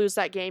think we lose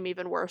that game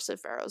even worse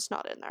if Vero's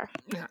not in there.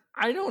 Yeah,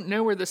 I don't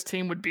know where this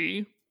team would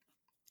be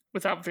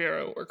without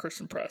Vero or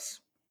Kristen Press.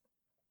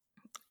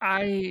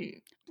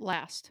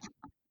 Last.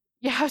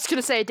 Yeah, I was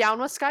going to say down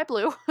with Sky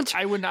Blue.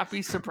 I would not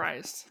be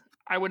surprised.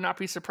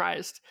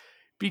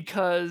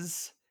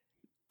 Because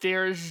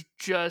there's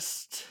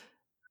just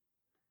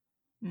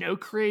no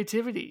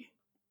creativity.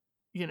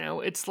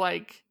 It's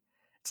like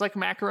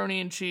macaroni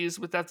and cheese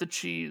without the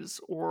cheese,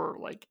 or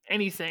like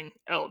anything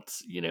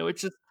else.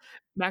 It's just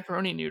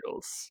macaroni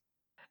noodles.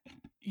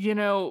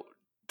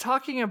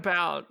 Talking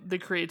about the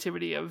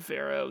creativity of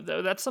Vero,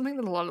 though, that's something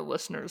that a lot of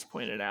listeners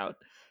pointed out,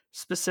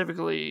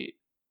 specifically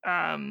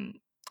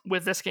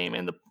with this game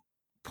and the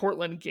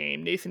Portland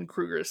game. Nathan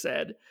Kruger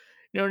said,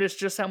 notice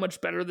just how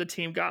much better the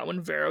team got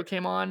when Vero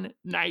came on,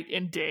 night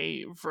and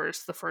day,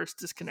 versus the first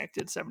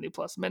disconnected 70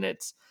 plus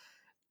minutes.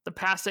 The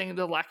passing,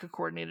 the lack of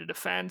coordinated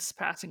defense,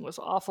 passing was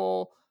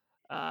awful.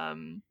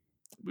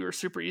 We were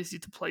super easy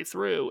to play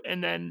through.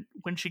 And then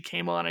when she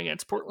came on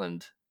against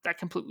Portland, that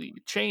completely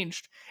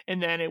changed.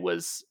 And then it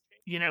was,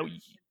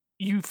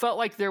 you felt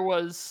like there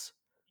was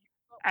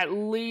at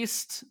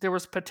least there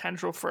was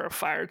potential for a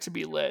fire to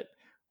be lit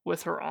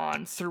with her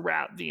on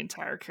throughout the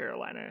entire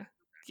Carolina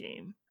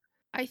game.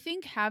 I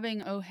think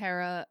having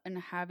O'Hara and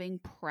having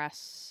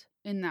Press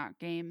in that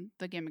game,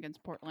 the game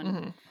against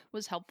Portland,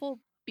 was helpful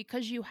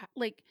because you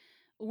like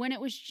when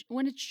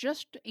it's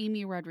just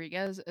Amy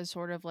Rodriguez as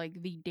sort of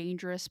like the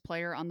dangerous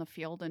player on the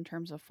field in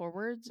terms of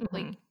forwards,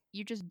 like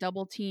you just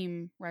double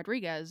team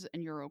Rodriguez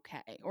and you're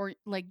okay, or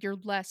like you're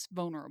less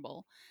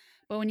vulnerable.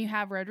 But when you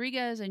have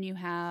Rodriguez and you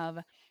have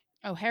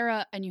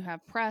O'Hara and you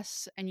have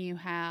Press and you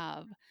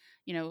have,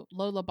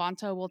 Lola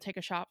Bonta will take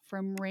a shot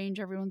from range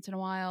every once in a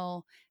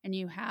while, and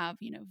you have,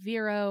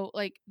 Vero,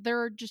 like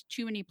there are just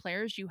too many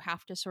players. You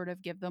have to sort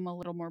of give them a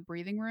little more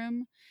breathing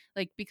room,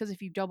 like because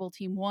if you double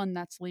team one,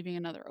 that's leaving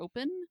another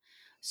open.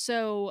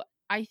 So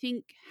I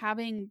think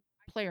having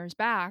players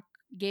back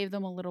gave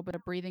them a little bit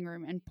of breathing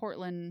room, and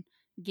Portland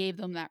gave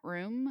them that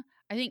room.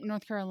 I think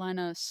North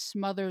Carolina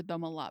smothered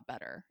them a lot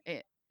better,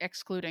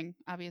 excluding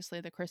obviously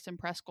the Kristen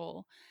Press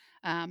goal.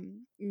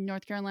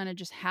 North Carolina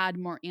just had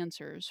more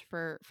answers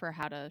for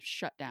how to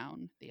shut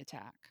down the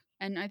attack,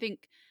 and I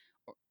think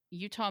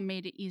Utah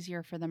made it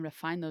easier for them to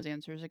find those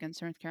answers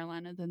against North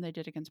Carolina than they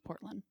did against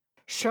Portland.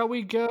 Shall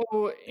we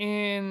go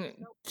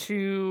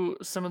into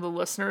some of the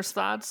listeners'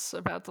 thoughts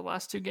about the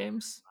last two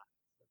games?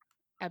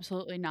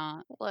 Absolutely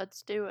not.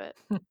 Let's do it.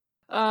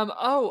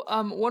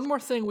 One more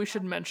thing we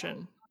should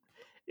mention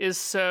is,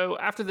 so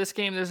after this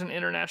game, there's an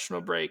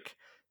international break.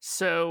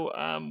 So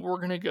we're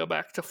going to go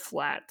back to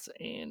flat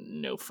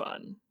and no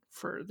fun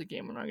for the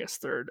game on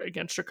August 3rd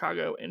against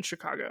Chicago in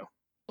Chicago.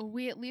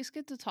 We at least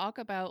get to talk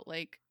about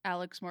like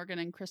Alex Morgan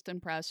and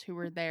Kristen Press, who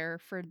were there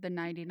for the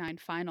 99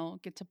 final,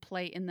 get to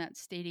play in that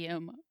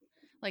stadium.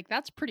 Like,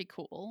 that's pretty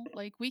cool.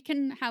 Like, we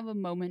can have a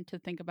moment to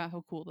think about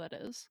how cool that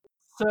is.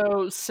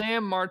 So,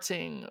 Sam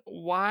Martin,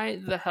 why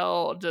the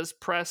hell does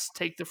Press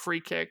take the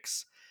free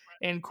kicks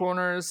and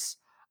corners?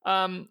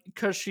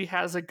 Because she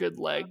has a good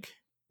leg.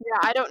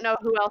 Yeah, I don't know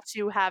who else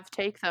you have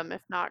take them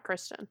if not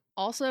Kristen.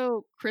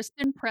 Also,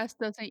 Kristen Press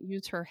doesn't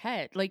use her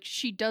head. Like,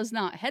 she does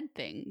not head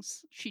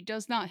things. She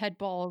does not head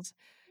balls.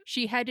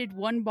 She headed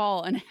one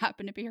ball and it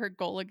happened to be her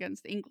goal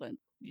against England.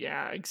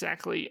 Yeah,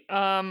 exactly.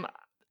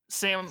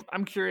 Sam,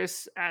 I'm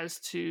curious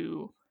as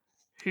to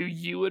who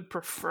you would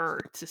prefer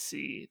to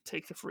see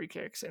take the free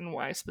kicks and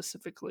why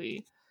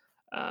specifically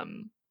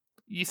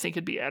you think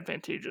it'd be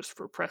advantageous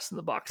for Press in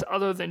the box,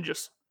 other than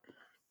just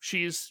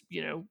she's,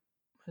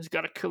 has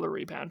got a killer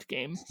rebound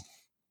game.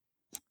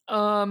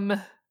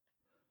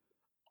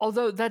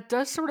 Although that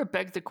does sort of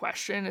beg the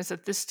question, is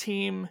that this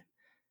team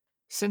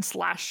since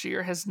last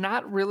year has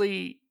not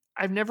really,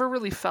 I've never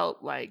really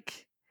felt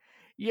like,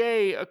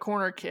 yay, a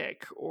corner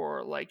kick,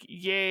 or like,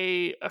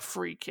 yay, a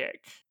free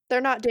kick. They're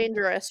not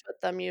dangerous with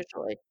them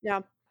usually. Yeah.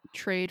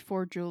 Trade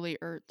for Julie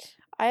Ertz.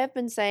 I have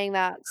been saying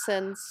that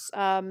since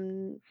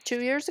 2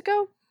 years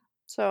ago.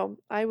 So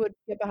I would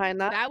get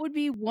behind that. That would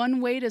be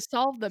one way to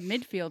solve the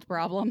midfield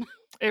problem.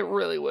 It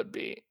really would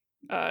be.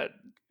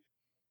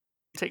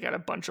 Take out a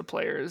bunch of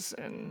players,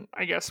 and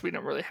I guess we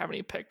don't really have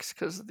any picks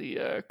because of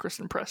the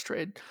Kristen Press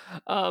trade.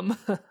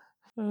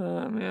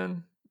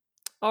 Man.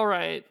 All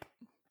right.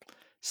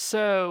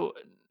 So,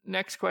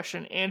 next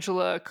question,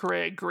 Angela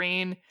Correa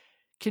Green.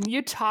 Can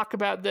you talk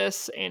about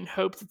this and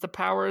hope that the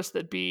powers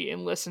that be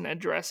enlist and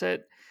address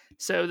it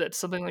so that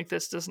something like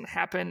this doesn't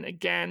happen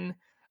again?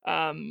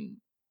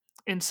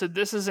 And so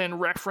this is in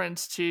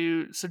reference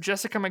to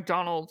Jessica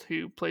McDonald,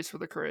 who plays for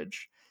the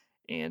Courage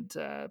and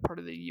part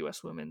of the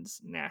U.S. women's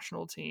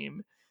national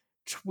team,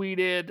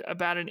 tweeted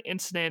about an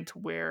incident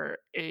where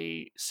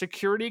a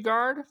security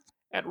guard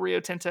at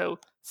Rio Tinto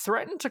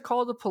threatened to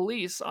call the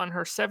police on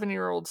her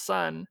 7-year-old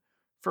son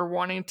for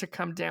wanting to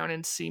come down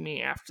and see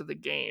me after the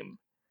game.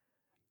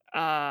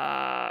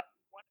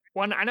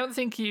 One, I don't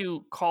think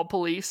you call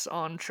police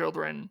on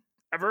children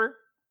ever.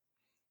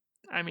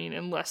 I mean,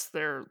 unless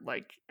they're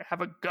like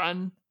have a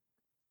gun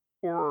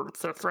or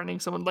they're threatening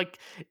someone. Like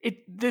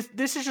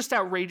this is just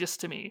outrageous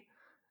to me.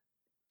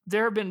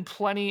 There have been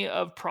plenty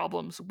of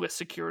problems with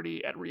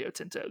security at Rio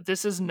Tinto.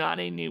 This is not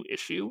a new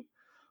issue.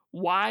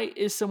 Why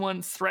is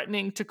someone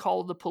threatening to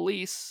call the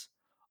police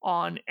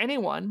on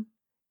anyone?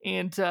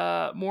 And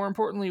more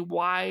importantly,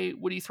 why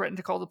would he threaten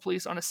to call the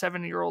police on a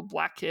 7-year-old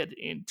black kid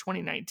in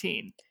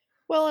 2019?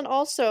 Well, and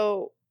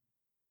also,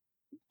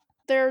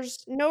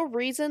 there's no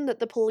reason that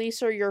the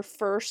police are your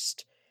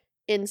first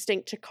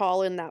instinct to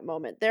call in that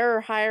moment. There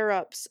are higher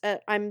ups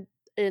I'm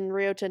in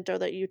Rio Tinto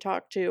that you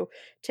talk to.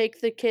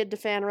 Take the kid to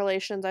fan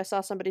relations. I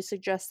saw somebody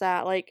suggest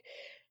that. Like,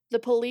 the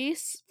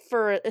police,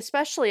 for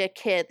especially a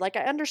kid, like,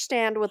 I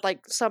understand with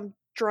like some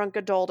drunk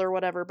adult or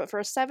whatever, but for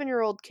a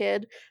 7-year-old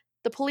kid,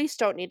 the police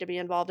don't need to be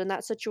involved in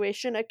that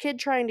situation. A kid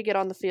trying to get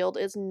on the field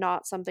is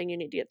not something you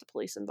need to get the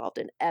police involved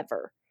in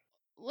ever.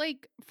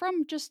 Like,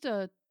 from just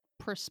a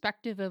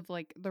perspective of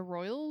like the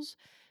Royals,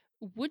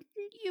 wouldn't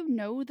you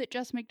know that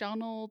Jess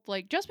McDonald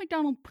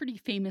pretty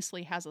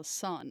famously has a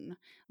son?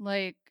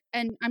 Like,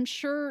 and I'm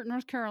sure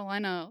North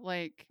Carolina,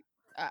 like,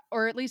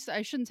 or at least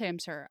I shouldn't say I'm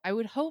sure. I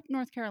would hope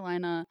North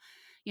Carolina,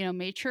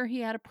 made sure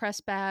he had a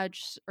press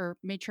badge, or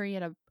made sure he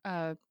had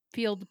a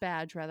field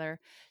badge rather,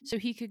 so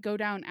he could go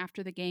down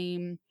after the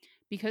game,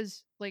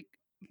 because like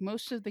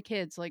most of the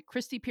kids, like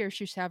Christy Pierce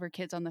used to have her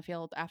kids on the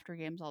field after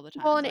games all the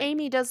Well, time. and Like,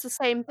 Amy does the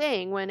same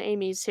thing when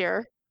Amy's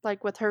here,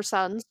 like with her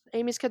sons.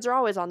 Amy's kids are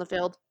always on the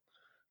field.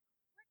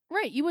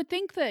 right, you would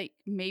think that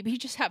maybe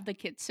just have the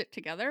kids sit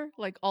together,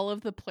 like all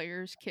of the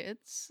players'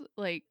 kids,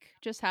 like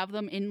just have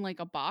them in like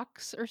a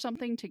box or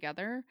something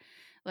together.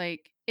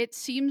 Like, it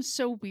seems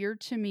so weird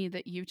to me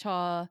that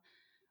Utah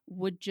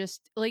would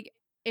just like,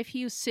 if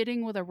he was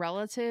sitting with a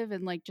relative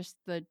in like just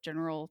the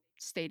general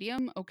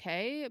stadium,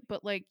 okay,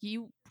 but like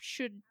you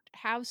should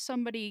have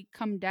somebody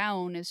come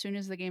down as soon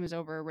as the game is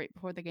over, right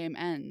before the game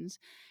ends,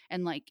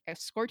 and like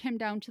escort him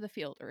down to the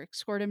field or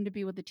escort him to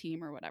be with the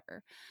team or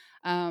whatever.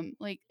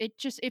 Like,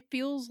 it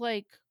feels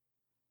like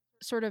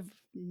sort of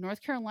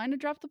North Carolina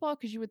dropped the ball,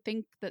 because you would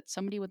think that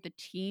somebody with the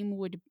team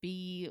would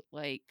be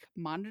like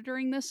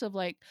monitoring this, of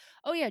like,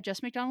 oh yeah,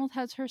 Jess McDonald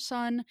has her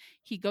son,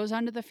 he goes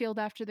onto the field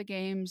after the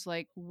games,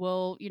 like,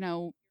 well,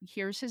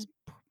 here's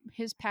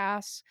his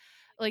pass.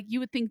 Like, you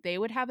would think they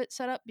would have it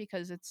set up,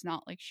 because it's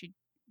not like she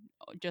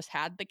just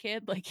had the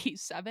kid. Like,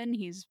 he's 7,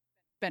 he's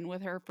been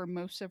with her for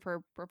most of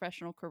her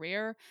professional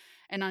career.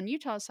 And on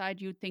Utah's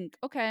side, you'd think,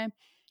 okay,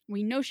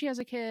 we know she has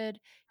a kid,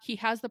 he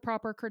has the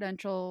proper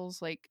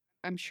credentials, like,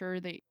 I'm sure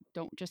they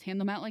don't just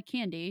hand them out like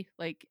candy.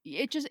 Like,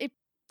 it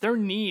There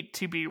need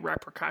to be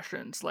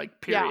repercussions, like,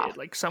 Yeah. period.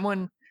 Like,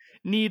 someone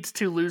needs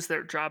to lose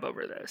their job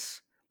over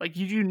this. Like,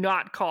 you do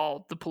not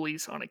call the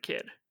police on a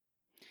kid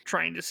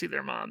trying to see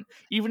their mom.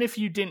 Even if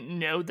you didn't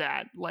know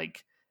that,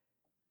 like,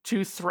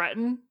 to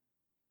threaten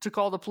to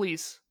call the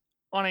police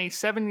on a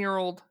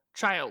 7-year-old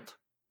child,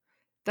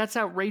 that's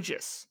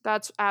outrageous.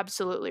 That's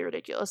absolutely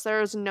ridiculous.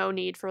 There is no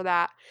need for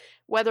that,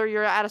 whether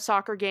you're at a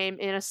soccer game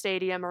in a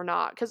stadium or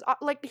not. Because,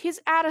 like, he's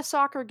at a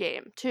soccer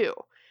game too.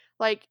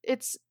 Like,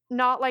 it's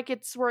not like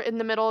we're in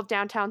the middle of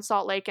downtown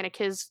Salt Lake and a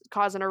kid's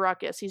causing a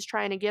ruckus. He's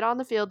trying to get on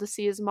the field to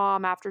see his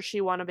mom after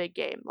she won a big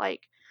game.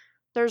 Like,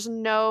 there's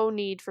no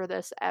need for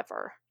this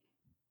ever.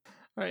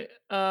 All right.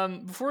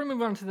 Before we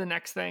move on to the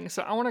next thing,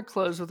 so I want to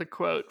close with a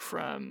quote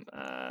from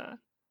a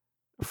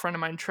friend of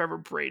mine, Trevor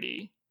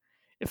Brady.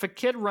 If a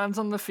kid runs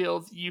on the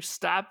field, you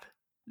stop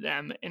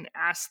them and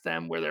ask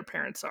them where their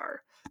parents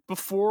are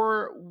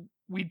before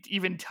we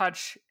even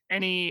touch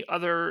any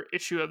other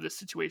issue of this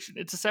situation.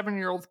 It's a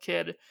 7-year-old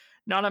kid,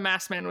 not a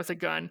masked man with a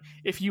gun.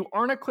 If you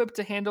aren't equipped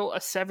to handle a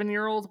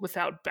 7-year-old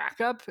without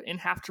backup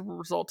and have to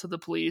resort to the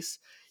police,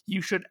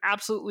 you should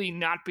absolutely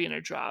not be in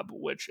a job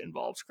which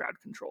involves crowd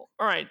control.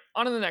 All right,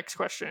 on to the next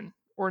question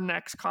or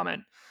next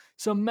comment.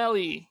 So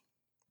Melly,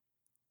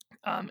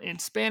 in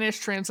Spanish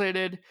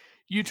translated,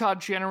 Utah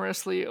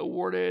generously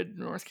awarded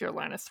North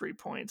Carolina 3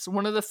 points.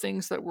 One of the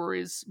things that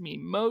worries me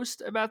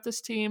most about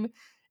this team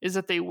is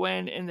that they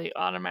win and they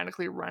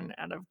automatically run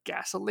out of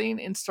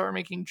gasoline and start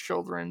making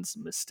children's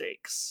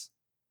mistakes.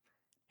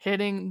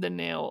 Hitting the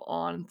nail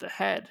on the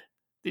head.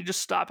 They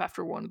just stop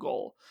after one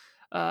goal.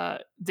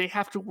 They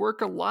have to work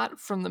a lot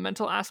from the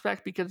mental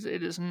aspect, because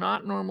it is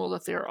not normal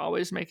that they are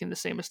always making the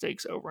same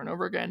mistakes over and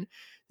over again.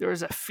 There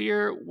is a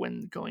fear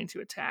when going to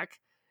attack.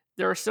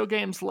 There are still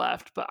games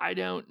left, but I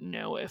don't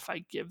know if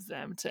I give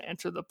them to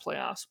enter the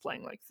playoffs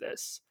playing like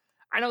this.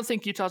 I don't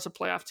think Utah's a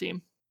playoff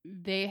team.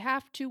 They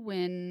have to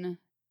win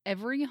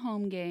every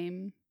home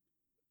game.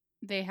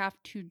 They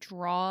have to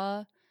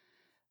draw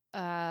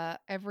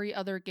every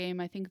other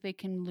game. I think they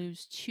can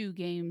lose 2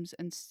 games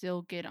and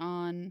still get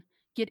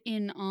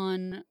in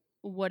on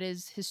what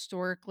is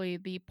historically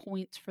the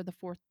points for the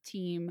 4th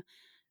team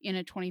in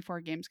a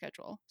 24 game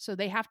schedule. So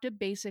they have to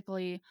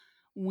basically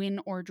win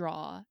or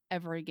draw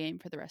every game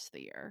for the rest of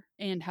the year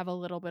and have a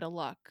little bit of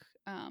luck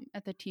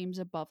at the teams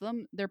above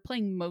them. They're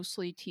playing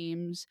mostly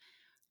teams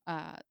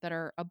that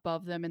are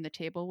above them in the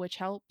table, which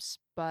helps,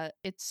 but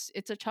it's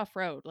a tough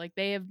road. Like,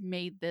 they have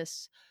made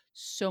this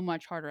so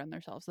much harder on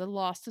themselves. The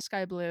loss to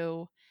Sky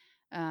Blue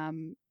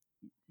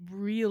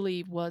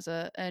really was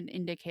an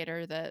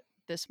indicator that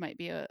this might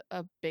be a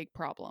big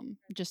problem,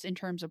 just in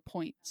terms of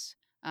points.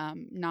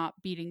 Not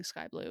beating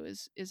Sky Blue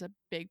is a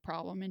big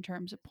problem in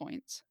terms of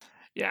points.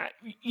 Yeah,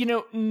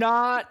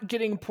 not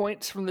getting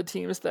points from the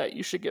teams that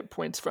you should get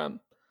points from.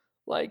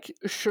 Like,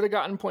 should have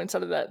gotten points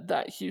out of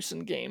that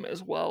Houston game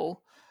as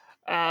well.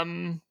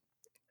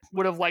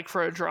 Would have liked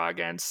for a draw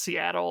against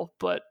Seattle,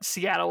 but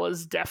Seattle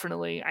is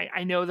definitely,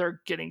 I know they're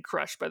getting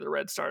crushed by the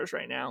Red Stars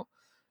right now,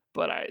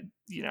 but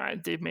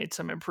they've made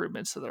some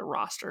improvements to their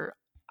roster.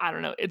 I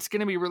don't know. It's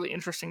going to be really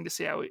interesting to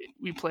see how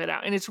we play it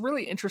out. And it's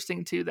really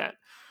interesting too that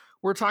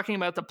we're talking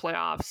about the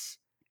playoffs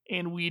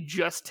and we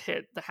just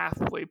hit the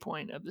halfway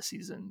point of the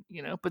season,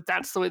 but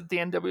that's the way the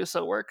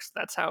NWSL works.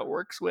 That's how it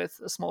works with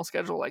a small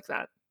schedule like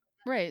that.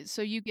 Right.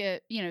 So you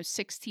get,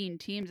 16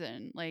 teams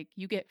in, like,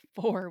 you get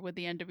 4 with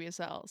the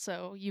NWSL.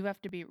 So you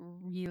have to be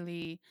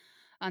really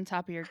on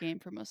top of your game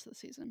for most of the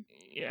season.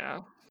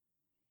 Yeah.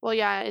 Well,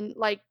 yeah, and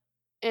like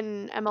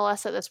in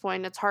MLS at this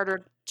point, it's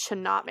harder to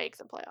not make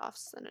the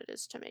playoffs than it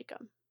is to make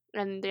them.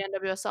 And the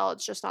NWSL,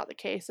 it's just not the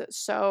case. It's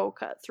so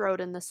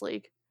cutthroat in this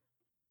league.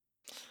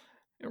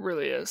 It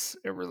really is.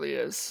 It really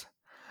is.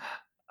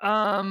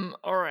 All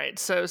right.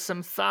 So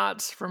some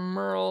thoughts from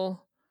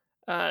Merle.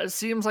 It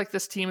seems like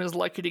this team is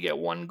lucky to get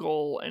one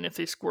goal, and if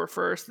they score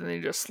first, then they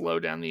just slow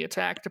down the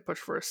attack to push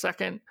for a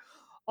second.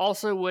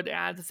 Also, would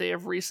add that they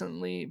have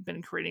recently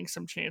been creating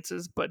some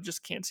chances, but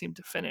just can't seem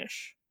to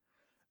finish.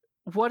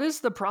 What is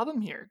the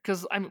problem here?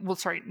 Because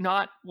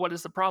not what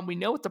is the problem. We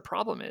know what the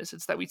problem is.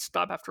 It's that we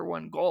stop after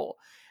one goal.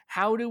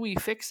 How do we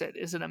fix it?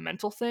 Is it a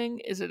mental thing?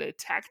 Is it a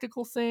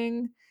tactical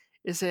thing?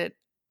 Is it?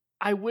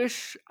 I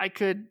wish I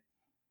could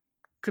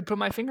put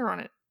my finger on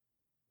it.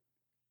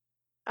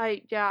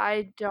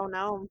 I don't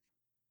know.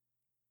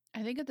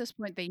 I think at this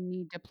point they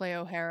need to play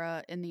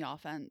O'Hara in the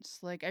offense.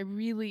 Like, I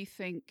really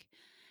think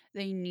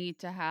they need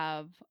to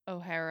have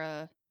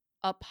O'Hara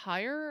up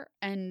higher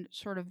and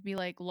sort of be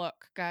like,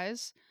 look,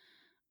 guys,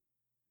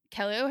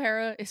 Kelly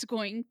O'Hara is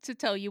going to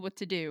tell you what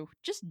to do.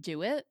 Just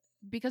do it.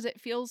 Because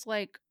it feels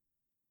like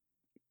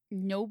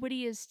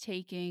nobody is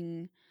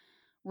taking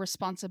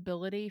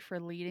responsibility for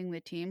leading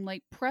the team.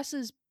 Like,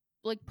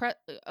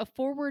 a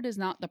forward is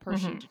not the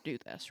person to do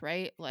this,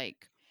 right?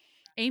 Like,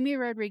 Amy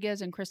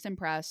Rodriguez and Kristen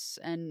Press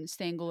and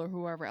Stengel or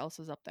whoever else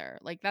is up there.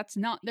 Like, that's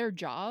not their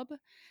job.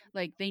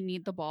 Like, they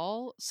need the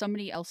ball.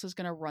 Somebody else is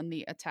going to run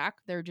the attack.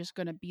 They're just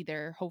going to be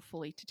there,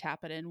 hopefully, to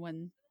tap it in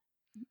when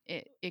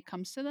it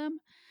comes to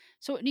them.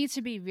 So it needs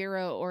to be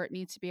Vera, or it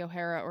needs to be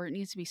O'Hara, or it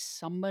needs to be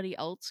somebody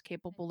else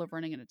capable of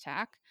running an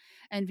attack.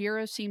 And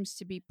Vera seems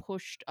to be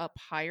pushed up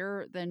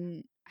higher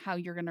than how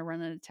you're going to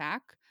run an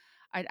attack.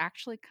 I'd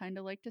actually kind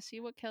of like to see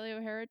what Kelly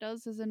O'Hara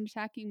does as an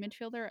attacking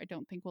midfielder. I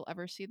don't think we'll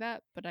ever see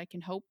that, but I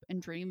can hope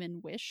and dream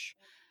and wish.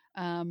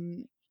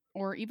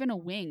 Or even a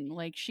wing.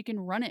 Like, she can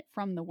run it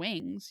from the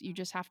wings. You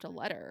just have to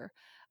let her.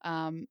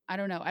 I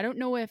don't know. I don't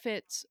know if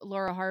it's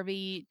Laura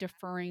Harvey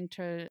deferring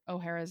to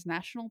O'Hara's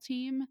national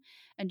team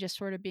and just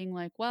sort of being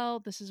like,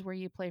 well, this is where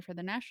you play for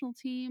the national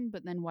team,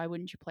 but then why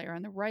wouldn't you play her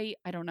on the right?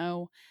 I don't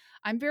know.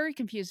 I'm very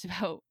confused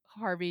about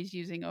Harvey's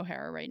using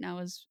O'Hara right now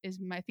is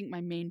I think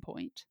my main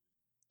point.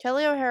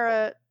 Kelly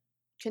O'Hara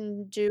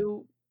can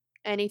do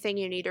anything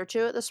you need her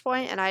to at this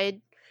point, and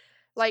I'd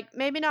like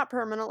maybe not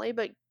permanently,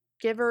 but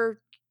give her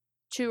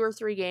 2 or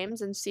 3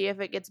 games and see if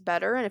it gets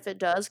better, and if it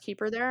does, keep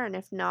her there, and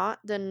if not,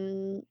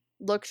 then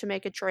look to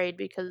make a trade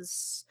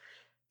because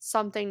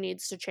something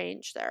needs to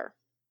change there.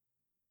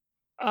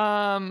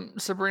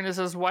 Sabrina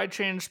says, why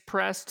change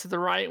Press to the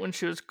right when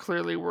she was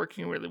clearly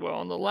working really well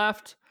on the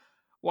left?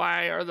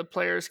 Why are the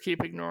players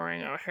keep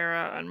ignoring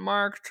O'Hara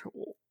unmarked?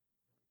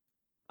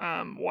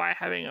 Why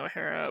having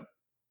O'Hara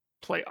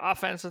play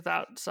offense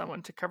without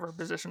someone to cover a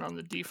position on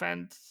the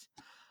defense?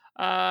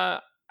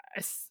 I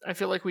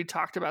feel like we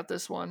talked about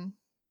this one.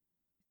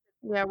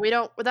 Yeah, we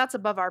don't. That's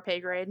above our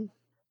pay grade.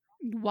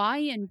 Why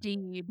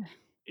indeed?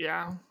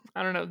 Yeah,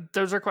 I don't know.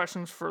 Those are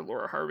questions for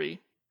Laura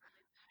Harvey.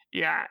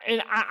 Yeah,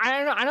 and I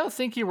don't know. I don't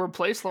think you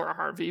replace Laura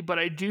Harvey, but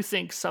I do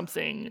think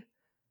something,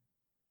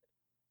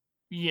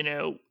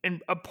 and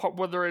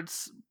whether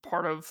it's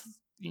part of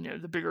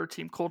the bigger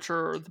team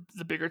culture or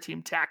the bigger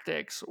team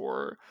tactics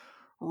or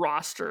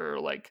roster,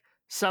 like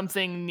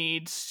something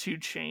needs to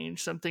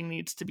change. Something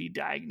needs to be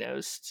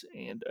diagnosed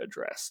and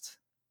addressed.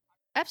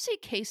 FC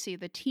Casey,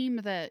 the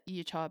team that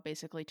Utah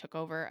basically took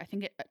over, I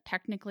think it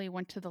technically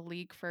went to the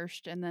league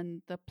first and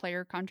then the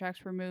player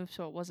contracts were moved,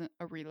 so it wasn't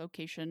a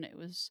relocation. It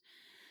was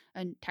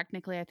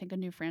technically, I think, a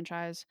new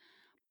franchise.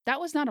 That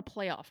was not a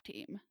playoff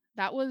team.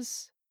 That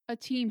was a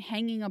team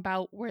hanging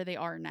about where they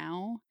are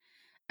now.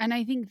 And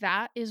I think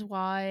that is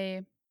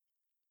why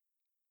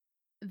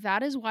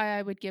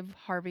I would give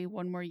Harvey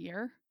one more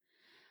year.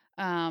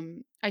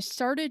 I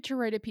started to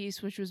write a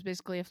piece which was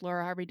basically, if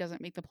Laura Harvey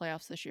doesn't make the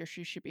playoffs this year,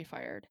 she should be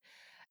fired.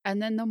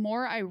 And then the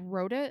more I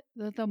wrote it,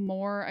 the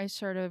more I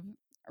sort of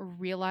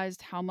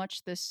realized how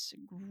much this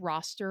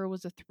roster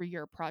was a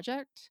 3-year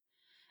project.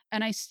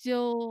 And I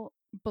still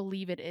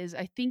believe it is.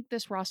 I think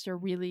this roster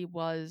really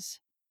was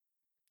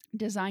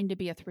designed to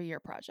be a 3-year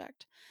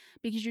project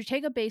because you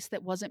take a base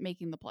that wasn't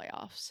making the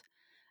playoffs.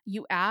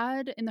 You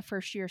add in the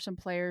first year some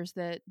players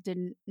that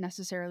didn't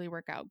necessarily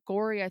work out.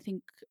 Gorey, I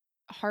think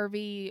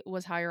Harvey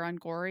was higher on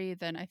Gorey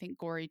than I think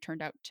Gorey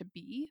turned out to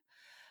be.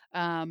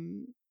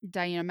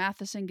 Diana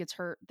Matheson gets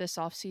hurt this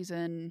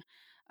offseason.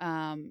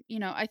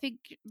 I think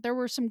there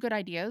were some good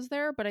ideas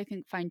there, but I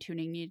think fine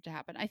tuning needed to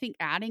happen. I think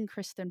adding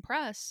Kristen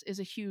Press is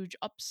a huge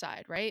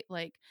upside, right?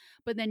 Like,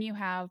 but then you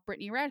have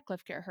Brittany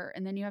Radcliffe get hurt,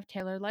 and then you have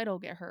Taylor Lytle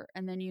get hurt,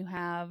 and then you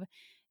have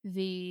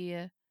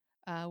the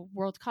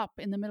World Cup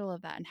in the middle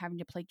of that and having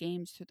to play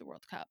games through the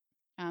World Cup.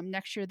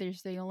 Next year,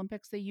 there's the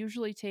Olympics. They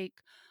usually take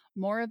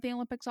more of the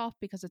Olympics off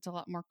because it's a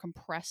lot more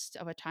compressed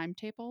of a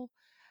timetable.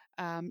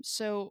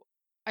 So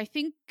I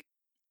think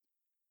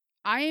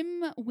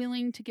I'm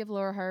willing to give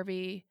Laura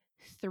Harvey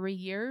 3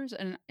 years,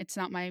 and it's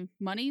not my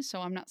money, so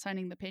I'm not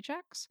signing the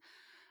paychecks.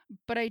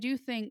 But I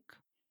think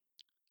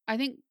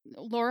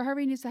Laura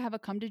Harvey needs to have a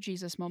come to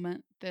Jesus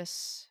moment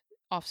this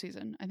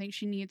offseason. I think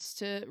she needs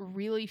to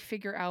really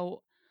figure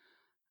out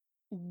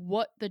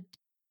what the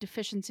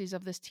deficiencies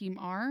of this team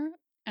are,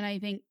 and I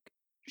think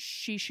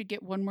she should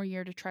get one more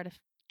year to try to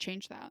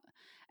change that.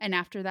 And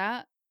after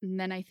that, and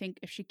then I think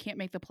if she can't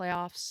make the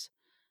playoffs,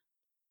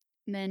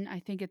 then I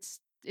think it's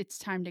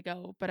time to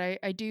go. But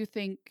I do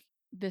think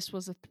this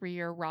was a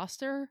 3-year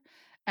roster,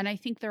 and I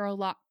think they're a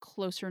lot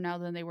closer now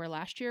than they were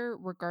last year,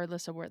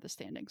 regardless of where the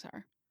standings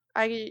are.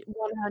 I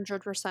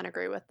 100%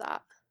 agree with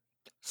that.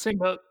 Same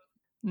boat.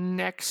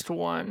 Next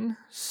one.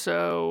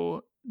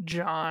 So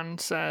John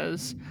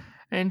says,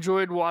 I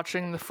enjoyed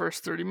watching the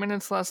first 30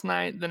 minutes last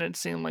night. Then it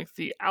seemed like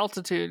the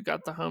altitude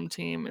got the home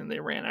team and they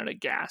ran out of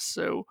gas.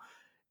 So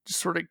just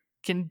sort of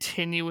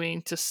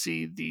continuing to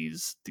see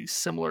these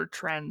similar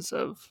trends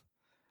of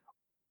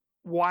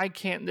why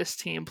can't this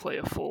team play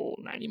a full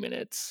 90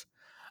 minutes?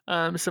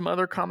 Some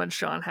other comments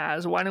Sean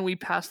has. Why don't we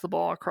pass the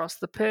ball across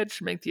the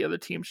pitch, make the other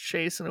teams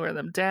chase and wear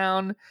them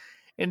down?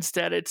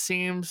 Instead, it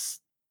seems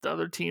the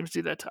other teams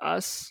do that to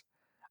us.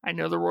 I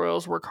know the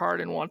Royals work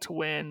hard and want to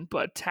win,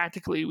 but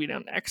tactically we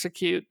don't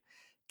execute.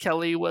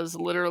 Kelly was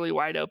literally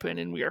wide open,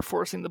 and we are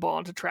forcing the ball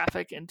into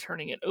traffic and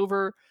turning it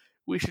over.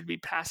 We should be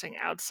passing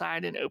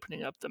outside and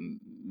opening up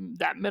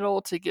that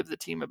middle to give the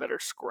team a better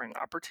scoring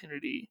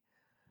opportunity.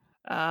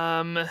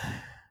 For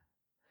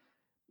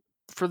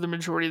the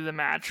majority of the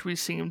match, we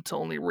seemed to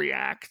only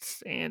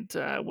react, and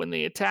when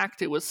they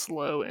attacked, it was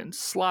slow and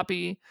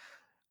sloppy.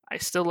 I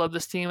still love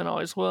this team and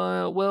always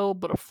will,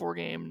 but a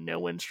 4-game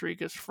no-win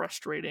streak is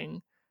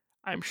frustrating.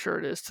 I'm sure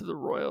it is to the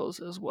Royals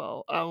as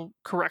well. Oh,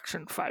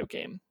 correction,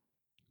 5-game.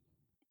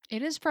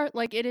 It is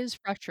it is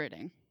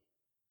frustrating.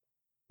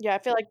 Yeah, I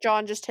feel like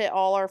John just hit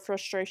all our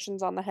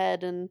frustrations on the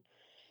head, and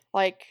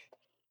like,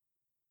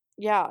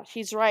 yeah,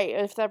 he's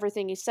right. With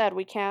everything he said,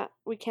 we can't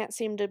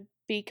seem to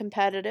be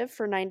competitive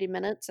for 90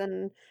 minutes,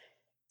 and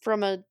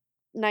from a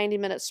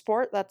 90-minute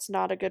sport, that's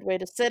not a good way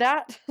to sit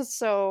at.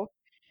 So,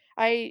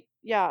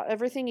 yeah,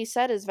 everything he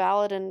said is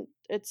valid, and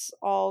it's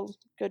all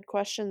good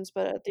questions,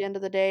 but at the end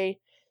of the day,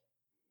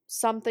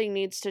 something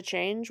needs to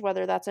change,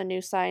 whether that's a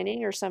new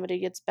signing or somebody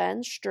gets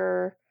benched,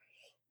 or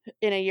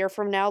in a year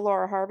from now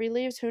Laura Harvey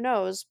leaves, who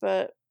knows?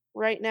 But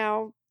right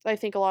now, I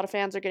think a lot of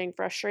fans are getting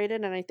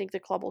frustrated, and I think the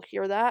club will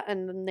hear that,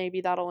 and then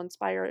maybe that'll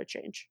inspire a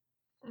change.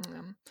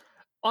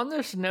 On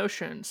this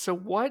notion, so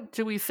what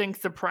do we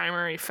think the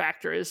primary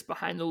factor is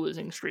behind the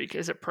losing streak?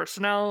 Is it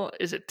personnel?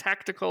 Is it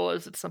tactical?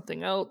 Is it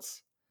something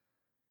else?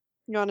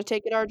 You want to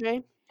take it,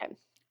 RJ? Okay.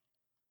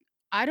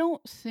 I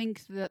don't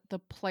think that the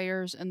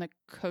players and the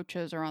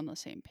coaches are on the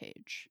same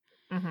page.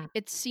 Mm-hmm.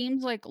 It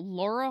seems like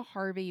Laura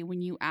Harvey,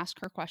 when you ask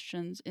her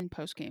questions in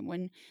postgame,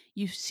 when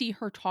you see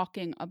her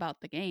talking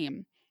about the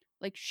game,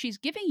 like she's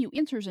giving you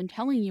answers and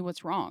telling you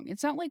what's wrong.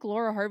 It's not like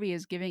Laura Harvey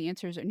is giving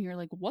answers and you're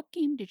like, what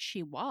game did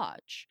she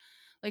watch?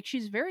 Like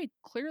she's very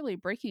clearly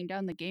breaking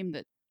down the game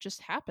that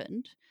just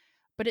happened.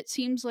 But it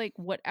seems like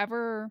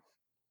whatever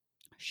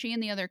she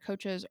and the other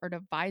coaches are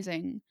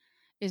devising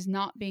is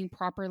not being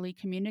properly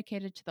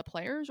communicated to the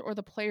players, or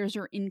the players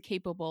are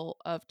incapable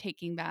of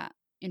taking that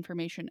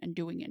information and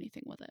doing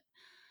anything with it.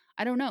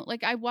 I don't know.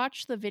 Like I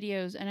watch the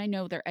videos and I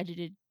know they're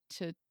edited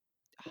to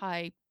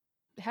high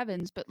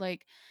heavens, but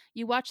like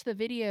you watch the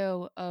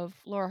video of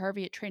Laura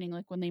Harvey at training,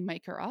 like when they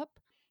mic her up,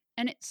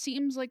 and it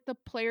seems like the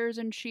players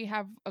and she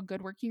have a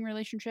good working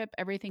relationship.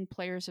 Everything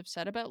players have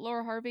said about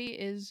Laura Harvey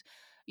is,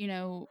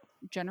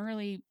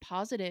 generally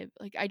positive.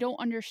 Like I don't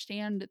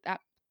understand that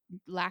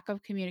lack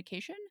of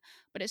communication,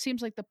 but it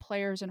seems like the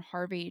players and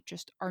Harvey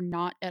just are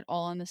not at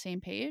all on the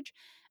same page.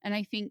 And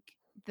I think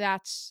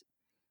that's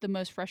the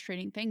most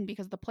frustrating thing,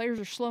 because the players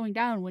are slowing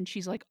down when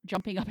she's like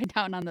jumping up and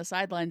down on the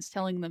sidelines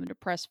telling them to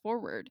press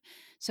forward.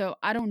 So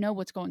I don't know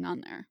what's going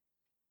on there.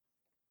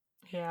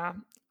 Yeah,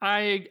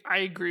 I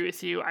agree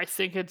with you. I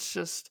think it's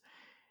just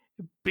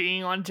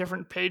being on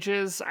different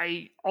pages.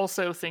 I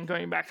also think,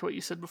 going back to what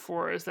you said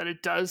before, is that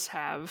it does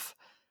have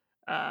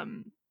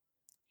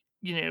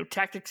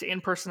tactics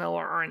and personnel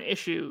are an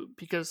issue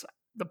because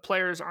the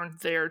players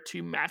aren't there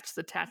to match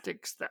the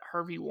tactics that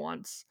Harvey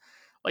wants.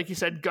 Like you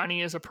said,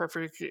 Gunny is a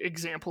perfect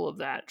example of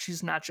that.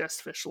 She's not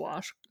Jess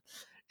Fishlock,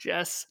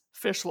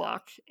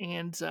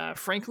 and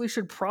frankly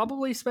should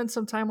probably spend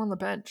some time on the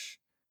bench.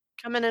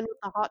 Coming in with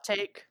a hot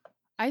take.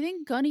 I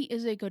think Gunny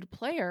is a good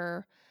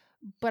player,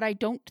 but I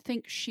don't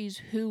think she's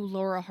who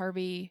Laura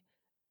Harvey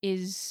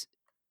is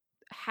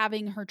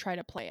having her try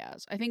to play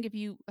as. I think if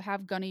you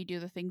have Gunny do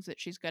the things that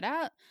she's good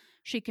at,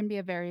 she can be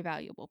a very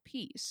valuable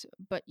piece.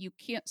 But you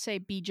can't say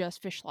be Jess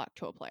Fishlock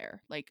to a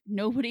player. Like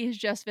nobody is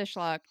Jess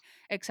Fishlock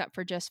except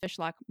for Jess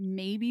Fishlock.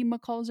 Maybe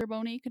McCall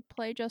Zerboni could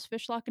play Jess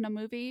Fishlock in a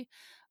movie,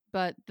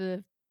 but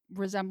the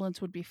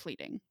resemblance would be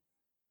fleeting.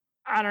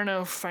 I don't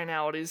know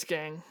finalities,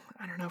 gang.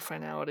 I don't know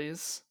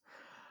finalities.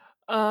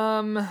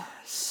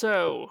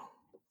 So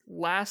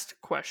last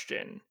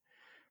question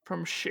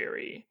from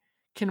Sherry.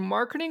 Can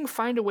marketing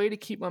find a way to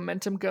keep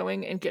momentum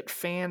going and get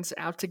fans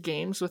out to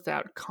games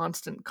without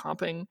constant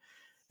comping?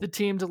 The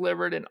team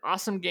delivered an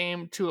awesome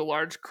game to a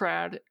large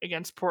crowd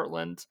against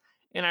Portland,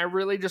 and I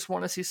really just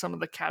want to see some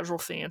of the casual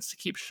fans to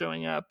keep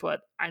showing up,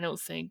 but I don't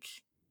think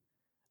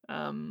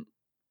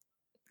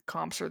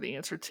comps are the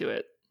answer to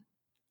it.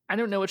 I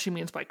don't know what she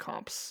means by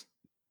comps.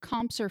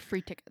 Comps are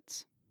free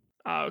tickets.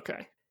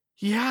 Okay.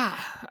 Yeah.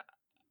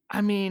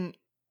 I mean,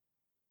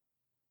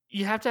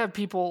 you have to have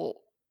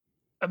people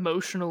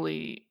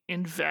emotionally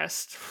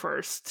invest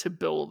first to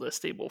build a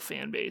stable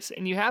fan base,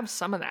 and you have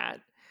some of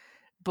that,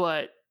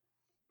 but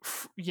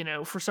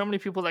for so many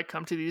people that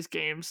come to these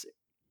games,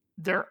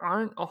 there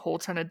aren't a whole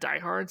ton of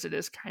diehards. It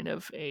is kind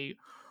of a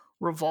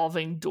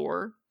revolving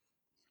door.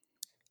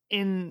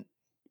 And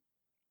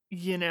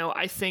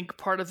I think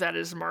part of that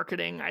is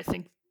marketing. I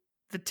think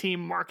the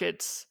team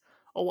markets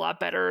a lot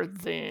better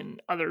than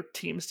other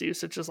teams do,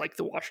 such as like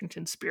the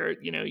Washington Spirit.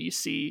 You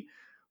see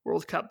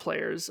World Cup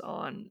players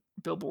on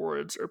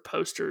billboards or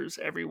posters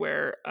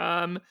everywhere.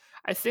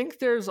 I think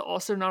there's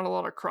also not a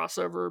lot of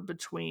crossover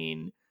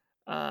between.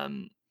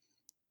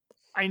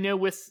 I know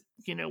with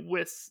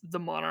the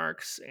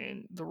Monarchs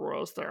and the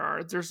Royals,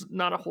 there's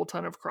not a whole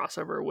ton of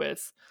crossover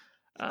with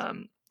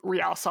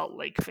Real Salt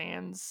Lake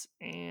fans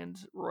and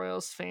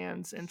Royals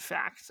fans. In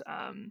fact,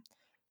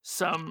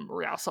 some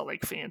Real Salt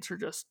Lake fans are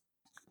just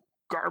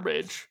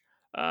garbage.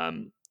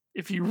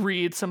 If you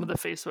read some of the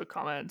Facebook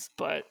comments,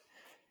 but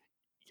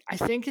I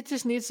think it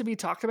just needs to be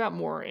talked about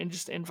more and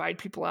just invite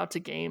people out to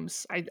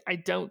games. I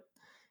don't,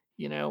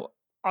 you know,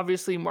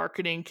 obviously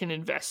marketing can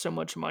invest so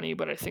much money,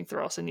 but I think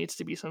there also needs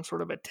to be some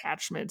sort of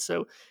attachment.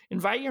 So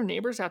invite your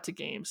neighbors out to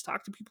games,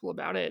 talk to people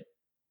about it.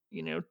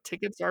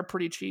 Tickets are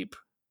pretty cheap.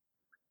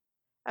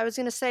 I was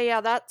gonna say,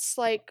 yeah, that's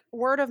like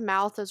word of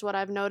mouth is what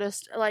I've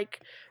noticed.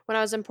 Like when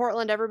I was in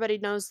Portland, everybody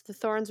knows the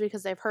Thorns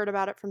because they've heard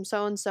about it from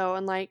so and so.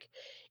 And like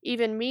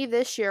even me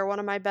this year, one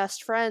of my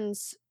best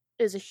friends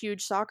is a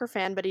huge soccer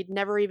fan, but he'd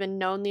never even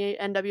known the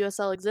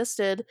NWSL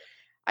existed.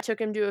 I took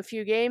him to a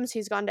few games.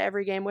 He's gone to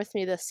every game with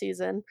me this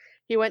season.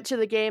 He went to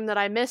the game that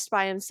I missed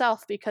by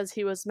himself because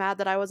he was mad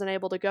that I wasn't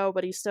able to go,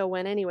 but he still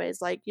went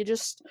anyways. Like you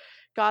just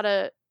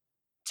gotta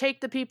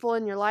take the people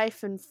in your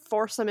life and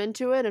force them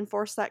into it and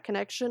force that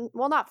connection.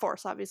 Well, not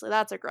force, obviously,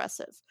 that's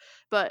aggressive,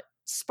 but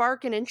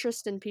spark an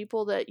interest in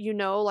people that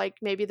like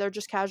maybe they're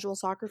just casual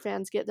soccer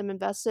fans, get them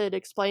invested,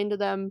 explain to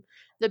them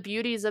the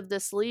beauties of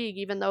this league,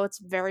 even though it's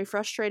very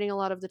frustrating a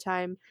lot of the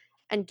time,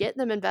 and get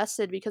them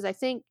invested because I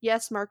think,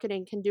 yes,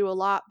 marketing can do a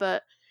lot,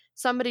 but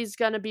somebody's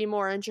going to be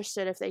more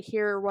interested if they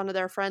hear one of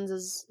their friends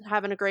is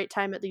having a great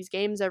time at these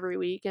games every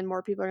week, and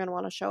more people are going to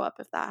want to show up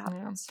if that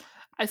happens. Yeah.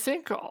 I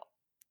think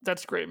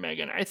that's great,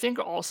 Megan. I think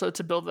also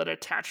to build that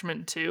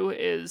attachment too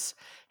is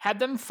have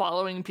them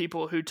following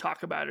people who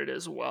talk about it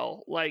as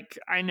well. Like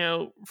I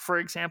know, for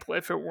example,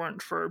 if it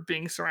weren't for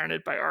being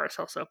surrounded by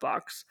RSL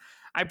Soapbox,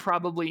 I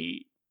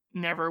probably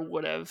never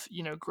would have,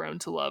 grown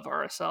to love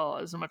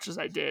RSL as much as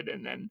I did,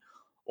 and then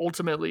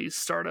ultimately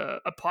start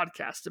a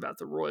podcast about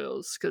the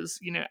Royals because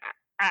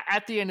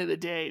at the end of the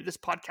day, this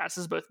podcast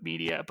is both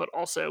media, but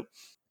also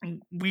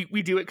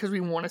we do it because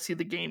we want to see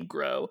the game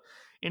grow.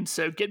 And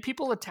so get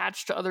people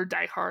attached to other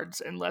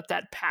diehards and let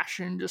that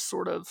passion just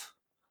sort of,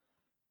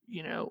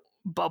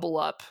 bubble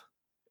up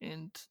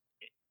and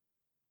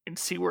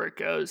see where it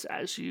goes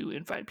as you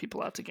invite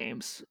people out to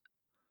games.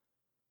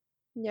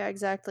 Yeah,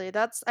 exactly.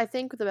 That's I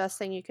think the best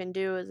thing you can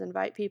do is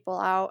invite people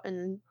out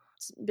and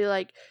be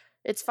like,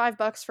 it's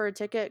 $5 for a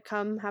ticket.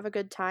 Come have a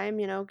good time.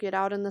 Get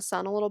out in the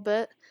sun a little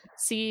bit,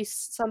 see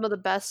some of the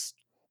best,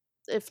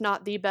 if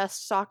not the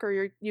best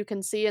soccer you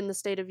can see in the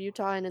state of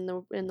Utah and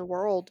in the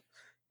world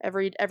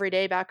every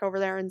day back over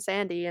there in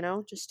Sandy.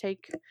 Just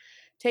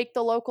take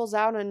the locals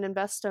out and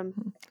invest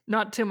them.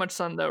 Not too much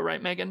sun though,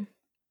 right, Megan?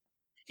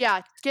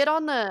 Yeah, get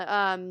on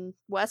the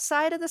west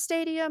side of the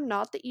stadium,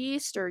 not the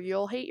east, or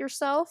you'll hate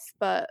yourself.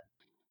 But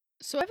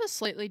So I have a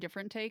slightly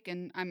different take,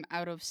 and I'm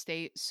out of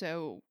state,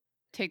 so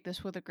take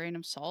this with a grain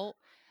of salt.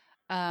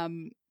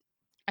 Um,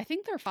 I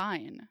think they're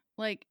fine.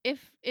 Like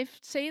if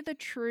say the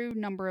true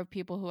number of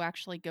people who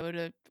actually go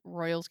to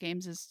Royals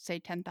games is say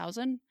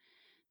 10,000,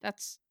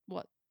 that's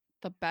what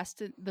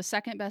the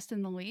second best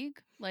in the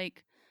league.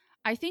 Like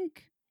I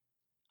think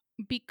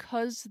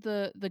because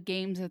the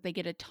games that they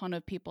get a ton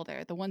of people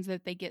there, the ones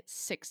that they get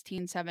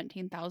 16,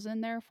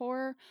 17,000 there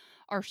for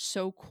are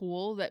so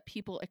cool that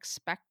people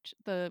expect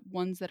the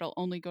ones that'll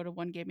only go to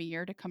one game a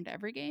year to come to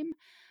every game.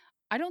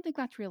 I don't think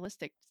that's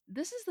realistic.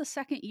 This is the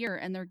second year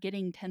and they're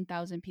getting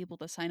 10,000 people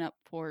to sign up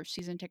for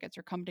season tickets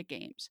or come to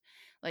games.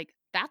 Like,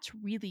 that's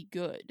really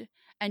good.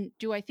 And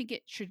do I think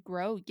it should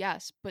grow?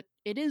 Yes, but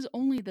it is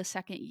only the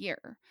second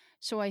year.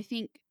 So I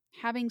think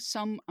having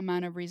some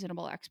amount of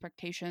reasonable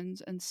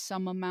expectations and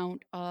some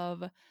amount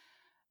of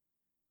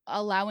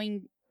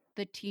allowing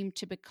the team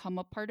to become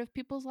a part of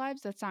people's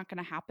lives, that's not going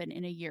to happen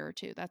in a year or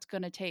two. That's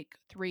going to take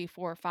 3,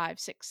 4, 5,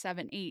 6,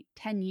 7, 8,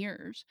 10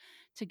 years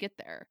to get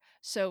there.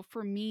 So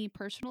for me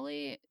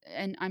personally,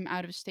 and I'm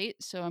out of state,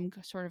 so I'm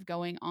sort of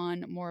going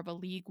on more of a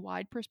league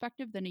wide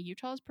perspective than a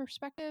Utah's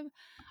perspective.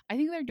 I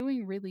think they're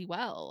doing really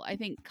well. I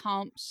think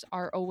comps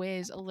are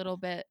always a little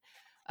bit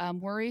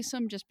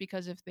worrisome just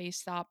because if they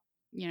stop,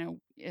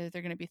 they're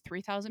going to be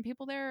 3,000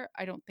 people there.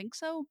 I don't think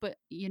so, but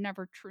you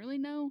never truly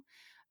know.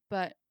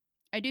 But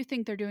I do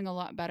think they're doing a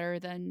lot better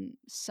than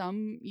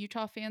some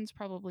Utah fans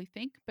probably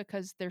think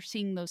because they're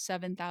seeing those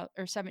 7,000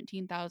 or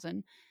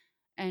 17,000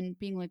 and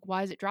being like,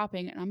 why is it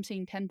dropping? And I'm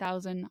seeing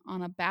 10,000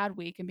 on a bad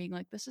week and being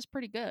like, this is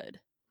pretty good.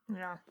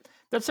 Yeah,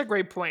 that's a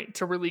great point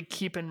to really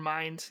keep in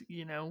mind.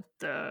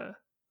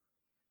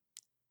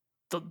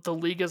 The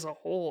league as a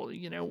whole.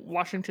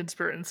 Washington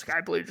Spirit and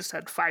Sky Blue just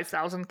had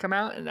 5,000 come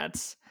out, and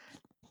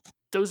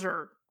those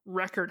are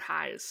record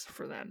highs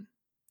for them.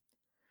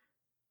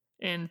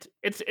 And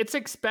it's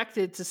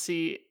expected to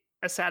see,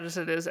 as sad as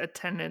it is,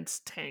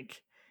 attendance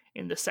tank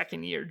in the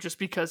second year, just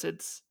because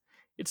it's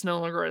no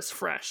longer as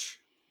fresh.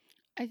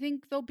 I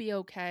think they'll be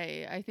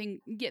okay. I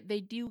think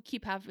they do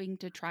keep having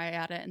to try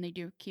at it, and they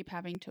do keep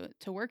having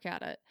to work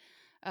at it.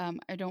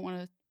 I don't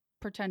want to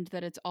pretend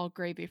that it's all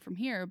gravy from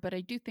here, but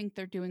I do think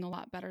they're doing a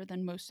lot better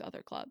than most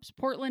other clubs.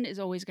 Portland is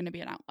always going to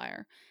be an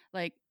outlier.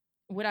 Like,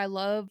 would I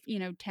love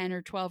 10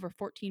 or 12 or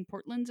 14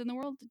 Portlands in the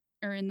world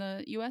or in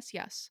the US?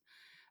 Yes,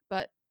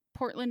 but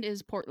Portland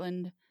is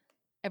Portland.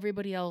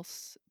 Everybody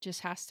else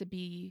just has to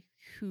be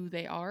who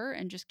they are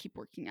and just keep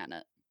working at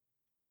it.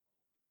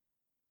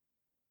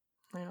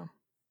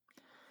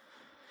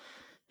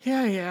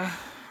 Yeah.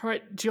 All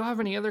right. Do you have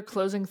any other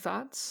closing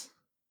thoughts?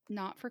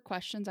 Not for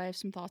questions. I have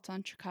some thoughts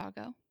on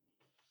Chicago.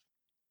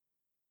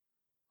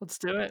 Let's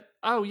do it.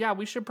 Oh, yeah,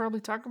 we should probably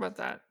talk about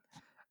that.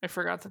 I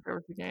forgot that there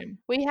was a game.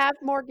 We have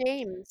more The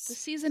games.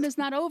 season is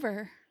not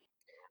over.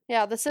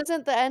 Yeah, this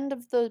isn't the end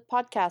of the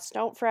podcast.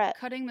 Don't fret.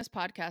 Cutting this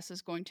podcast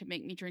is going to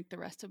make me drink the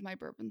rest of my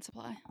bourbon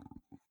supply.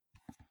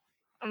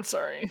 I'm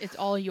sorry. It's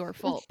all your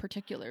fault,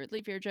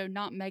 particularly, Virjo,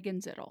 not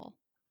Megan's at all.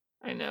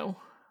 I know.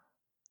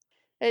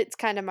 It's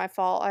kind of my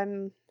fault.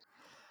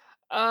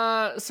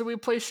 So we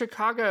play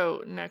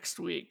Chicago next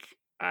week.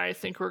 I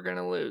think we're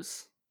gonna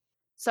lose.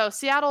 So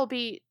Seattle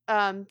beat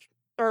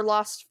or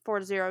lost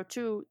 4-0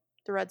 to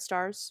the Red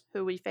Stars,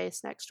 who we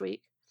face next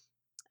week.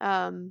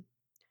 That's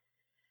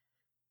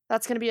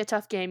going to be a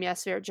tough game.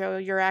 Yes, Joe,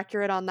 you're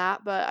accurate on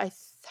that, but I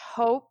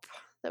hope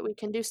that we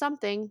can do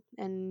something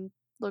and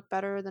look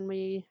better than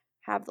we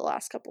have the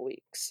last couple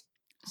weeks.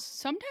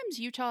 Sometimes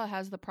Utah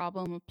has the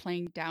problem of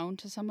playing down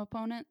to some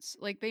opponents.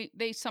 Like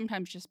they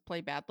sometimes just play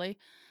badly,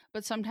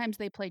 but sometimes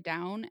they play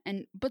down,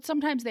 but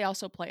sometimes they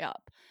also play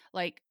up.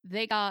 Like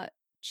they got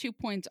 2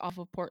 points off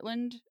of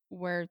Portland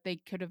where they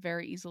could have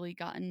very easily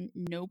gotten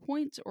no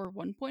points or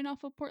 1 point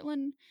off of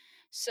Portland.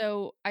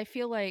 So I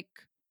feel like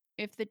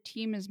if the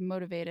team is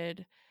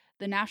motivated,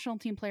 the national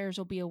team players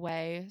will be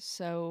away,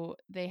 so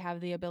they have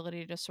the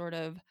ability to sort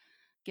of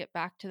get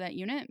back to that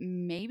unit,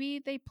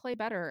 maybe they play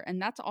better.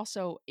 And that's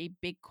also a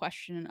big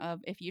question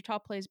of if Utah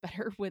plays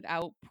better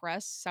without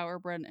Press,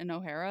 Sauerbrunn, and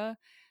O'Hara,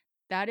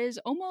 that is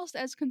almost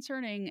as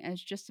concerning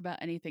as just about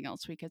anything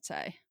else we could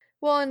say.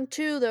 Well, and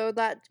two, though,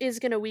 that is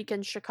going to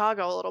weaken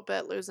Chicago a little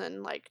bit,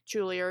 losing like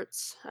Julie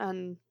Ertz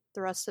and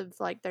the rest of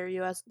like their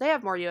U.S. They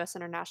have more U.S.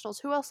 internationals.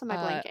 Who else am I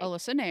blanking?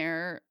 Alyssa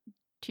Nair,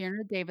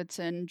 Tierna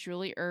Davidson,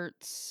 Julie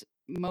Ertz,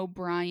 Mo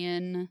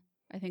Bryan.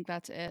 I think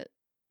that's it.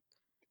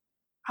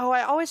 Oh,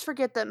 I always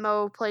forget that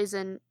Mo plays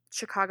in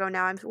Chicago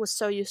now. I was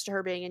so used to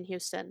her being in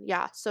Houston.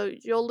 Yeah, so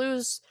you'll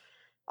lose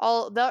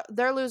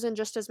they're losing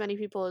just as many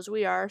people as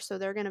we are, so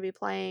they're going to be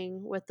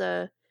playing with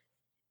the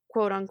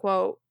quote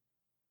unquote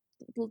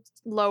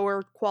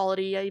lower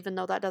quality, even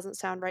though that doesn't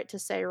sound right to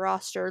say,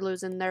 roster,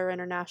 losing their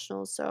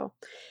internationals. So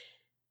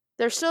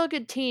they're still a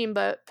good team,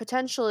 but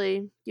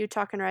potentially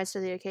Utah can rise to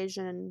the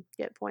occasion and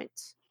get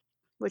points,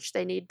 which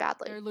they need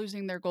badly. They're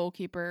losing their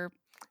goalkeeper.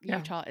 Yeah.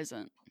 Utah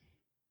isn't.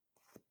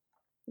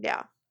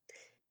 Yeah.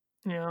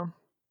 Yeah.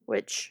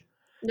 Which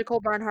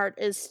Nicole Barnhart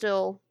is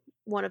still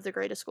one of the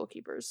greatest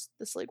goalkeepers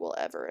this league will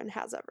ever and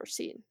has ever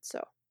seen.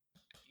 So,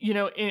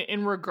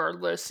 in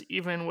regardless,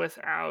 even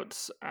without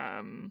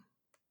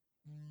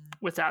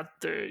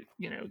the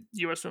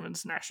U.S.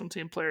 women's national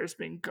team players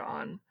being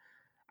gone,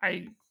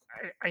 I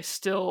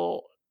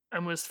still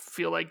almost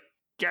feel like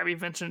Gabby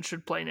Vincent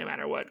should play no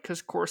matter what,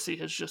 because Corsi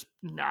has just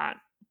not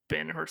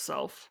been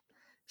herself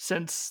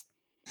since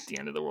the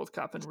end of the World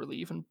Cup and really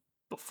even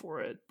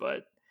before it.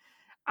 But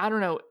I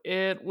don't know.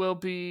 It'll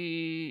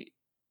be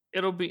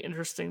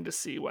interesting to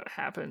see what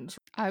happens.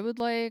 I would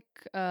like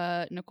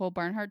Nicole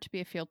Barnhart to be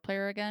a field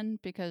player again,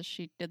 because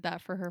she did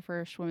that for her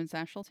first women's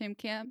national team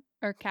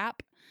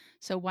cap.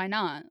 So why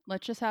not?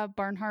 Let's just have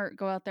Barnhart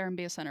go out there and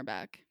be a center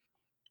back.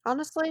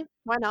 Honestly,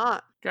 why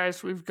not?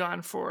 Guys, we've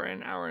gone for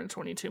an hour and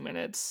 22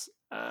 minutes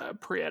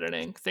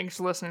pre-editing. Thanks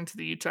for listening to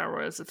the Utah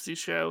Royals FC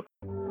show.